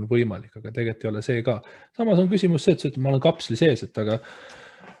see nagu on võimalik, aga tegelikult ei ole see ka. Samas on küsimus see, et ma olen kapsli sees,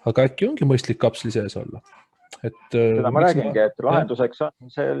 aga äkki ongi mõistlik kapsli sees olla. Seda ma räägingi, et lahenduseks on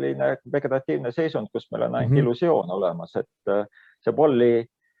selline vegetatiivne seisund, kus meil on ainult illusioon olemas, et see Polli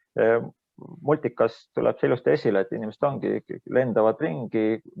multikas tuleb see ilusti esile, et inimesed ongi, lendavad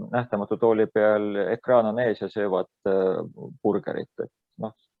ringi, nähtamatu tooli peal, ekraan on ees ja söövad burgerit.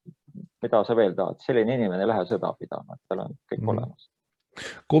 Mida sa veel tahad? Selline inimene ei lähe sõda pidama, et tal on kõik olemas.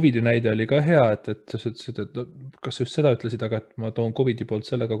 Covidi näide oli ka hea, et kas just seda ütlesid, aga et ma toon Covidi poolt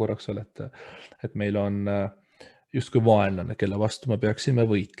sellega korraks, et meil on justkui vaenlane, kelle vastu me peaksime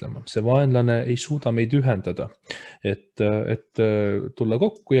võitlema. See vaenlane ei suuda meid ühendada, et tulla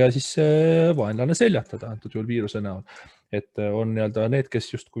kokku ja siis vaenlane seljatada antud juhul viiruse näol. Et on need,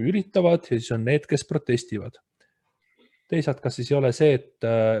 kes justkui üritavad ja siis on need, kes protestivad. Teisalt, kas siis ei ole see, et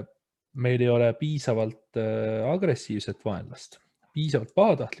meil ei ole piisavalt agressiivset vaenlast, piisavalt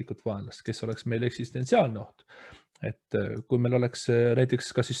pahatahtlikud vaenlast, kes oleks meil eksistentsiaalne oht. Et kui meil oleks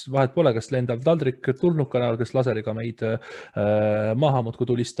näiteks, kas siis vahet pole, kas lendav taldrik tulnuka näol, kes laseriga meid maha muudkui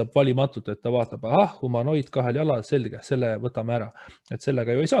tulistab valimatult, et ta vaatab, humanoid 2 jalal, selge, selle võtame ära. Et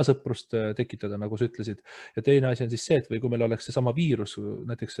sellega ju ei saa sõprust tekitada, nagu sa ütlesid. Ja teine asi on siis see, et või kui meil oleks see sama viirus,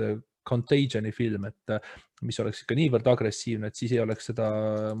 näiteks Contagioni film, et mis oleks ikka niivõrd agressiivne, et siis ei oleks seda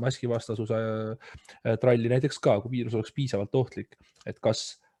maskivastasuse tralli näiteks ka, kui viirus oleks piisavalt ohtlik. Et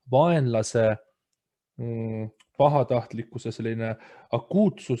kas vaenlase pahatahtlikkuse selline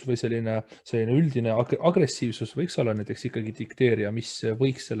akuutsus või selline üldine agressiivsus võiks olla näiteks ikkagi dikteerija, mis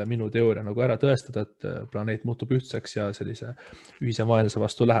võiks selle minu teooria nagu ära tõestada, et planeet muutub ühtseks ja sellise ühise vaenlase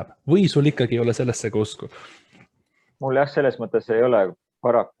vastu läheb. Või sul ikkagi ei ole sellesse ka usku? Mul jah, selles mõttes ei ole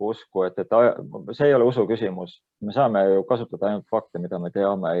paraku usku, et see ei ole usu küsimus. Me saame ju kasutada ainult fakte, mida me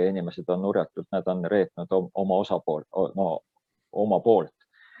teame ja inimesed on nurjatult, nad on reetnud oma poolt.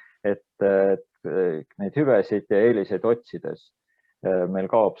 Et neid hüvesid ja eeliseid otsides. meil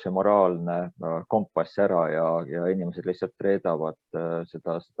kaob see moraalne kompass ära ja inimesed lihtsalt reedavad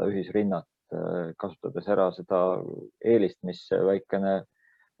seda ühisrinnat, kasutades ära seda eelist, mis väikene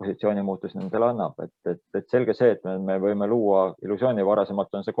positsiooni muutus nendele annab. Et selge see, et me võime luua illusiooni,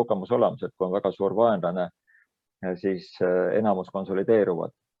 varasemalt on see kogemus olemas, et kui on väga suur vaenlane, siis enamus konsolideeruvad,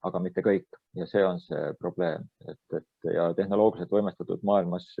 aga mitte kõik. Ja see on see probleem, ja tehnoloogiliselt võimestatud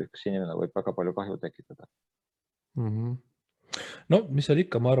maailmas üks inimene võib väga palju kahju tekitada. No, mis seal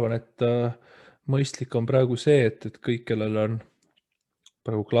ikka, ma arvan, et mõistlik on praegu see, et kõik, kellel on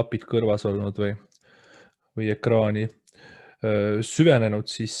praegu klapid kõrvas olnud või ekraani süvenenud,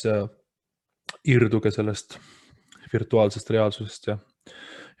 siis irduge sellest virtuaalsest reaalsusest ja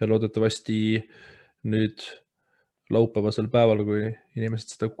loodetavasti nüüd laupäevasel päeval, kui inimesed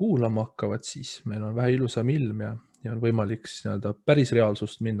seda kuulama hakkavad, siis meil on vähe ilusam ilm ja on võimalik päris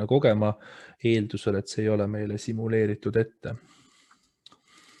reaalsust minna kogema eeldusel, et see ei ole meile simuleeritud ette.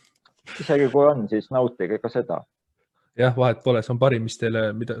 Isegi kui on, siis nautige ka seda. Jah, vahet pole, see on parim, mis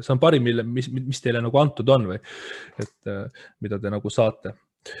teile nagu antud on või et mida te nagu saate.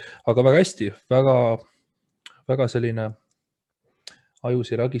 Aga väga hästi, väga selline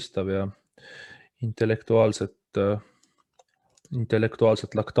ajusi ragistav ja intellektuaalset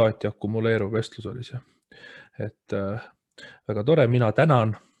laktaati akumuleeruv vestlus oli see. Et väga tore, mina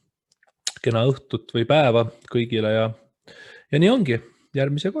tänan, kena õhtut või päeva kõigile ja nii ongi,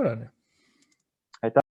 järgmise korrani.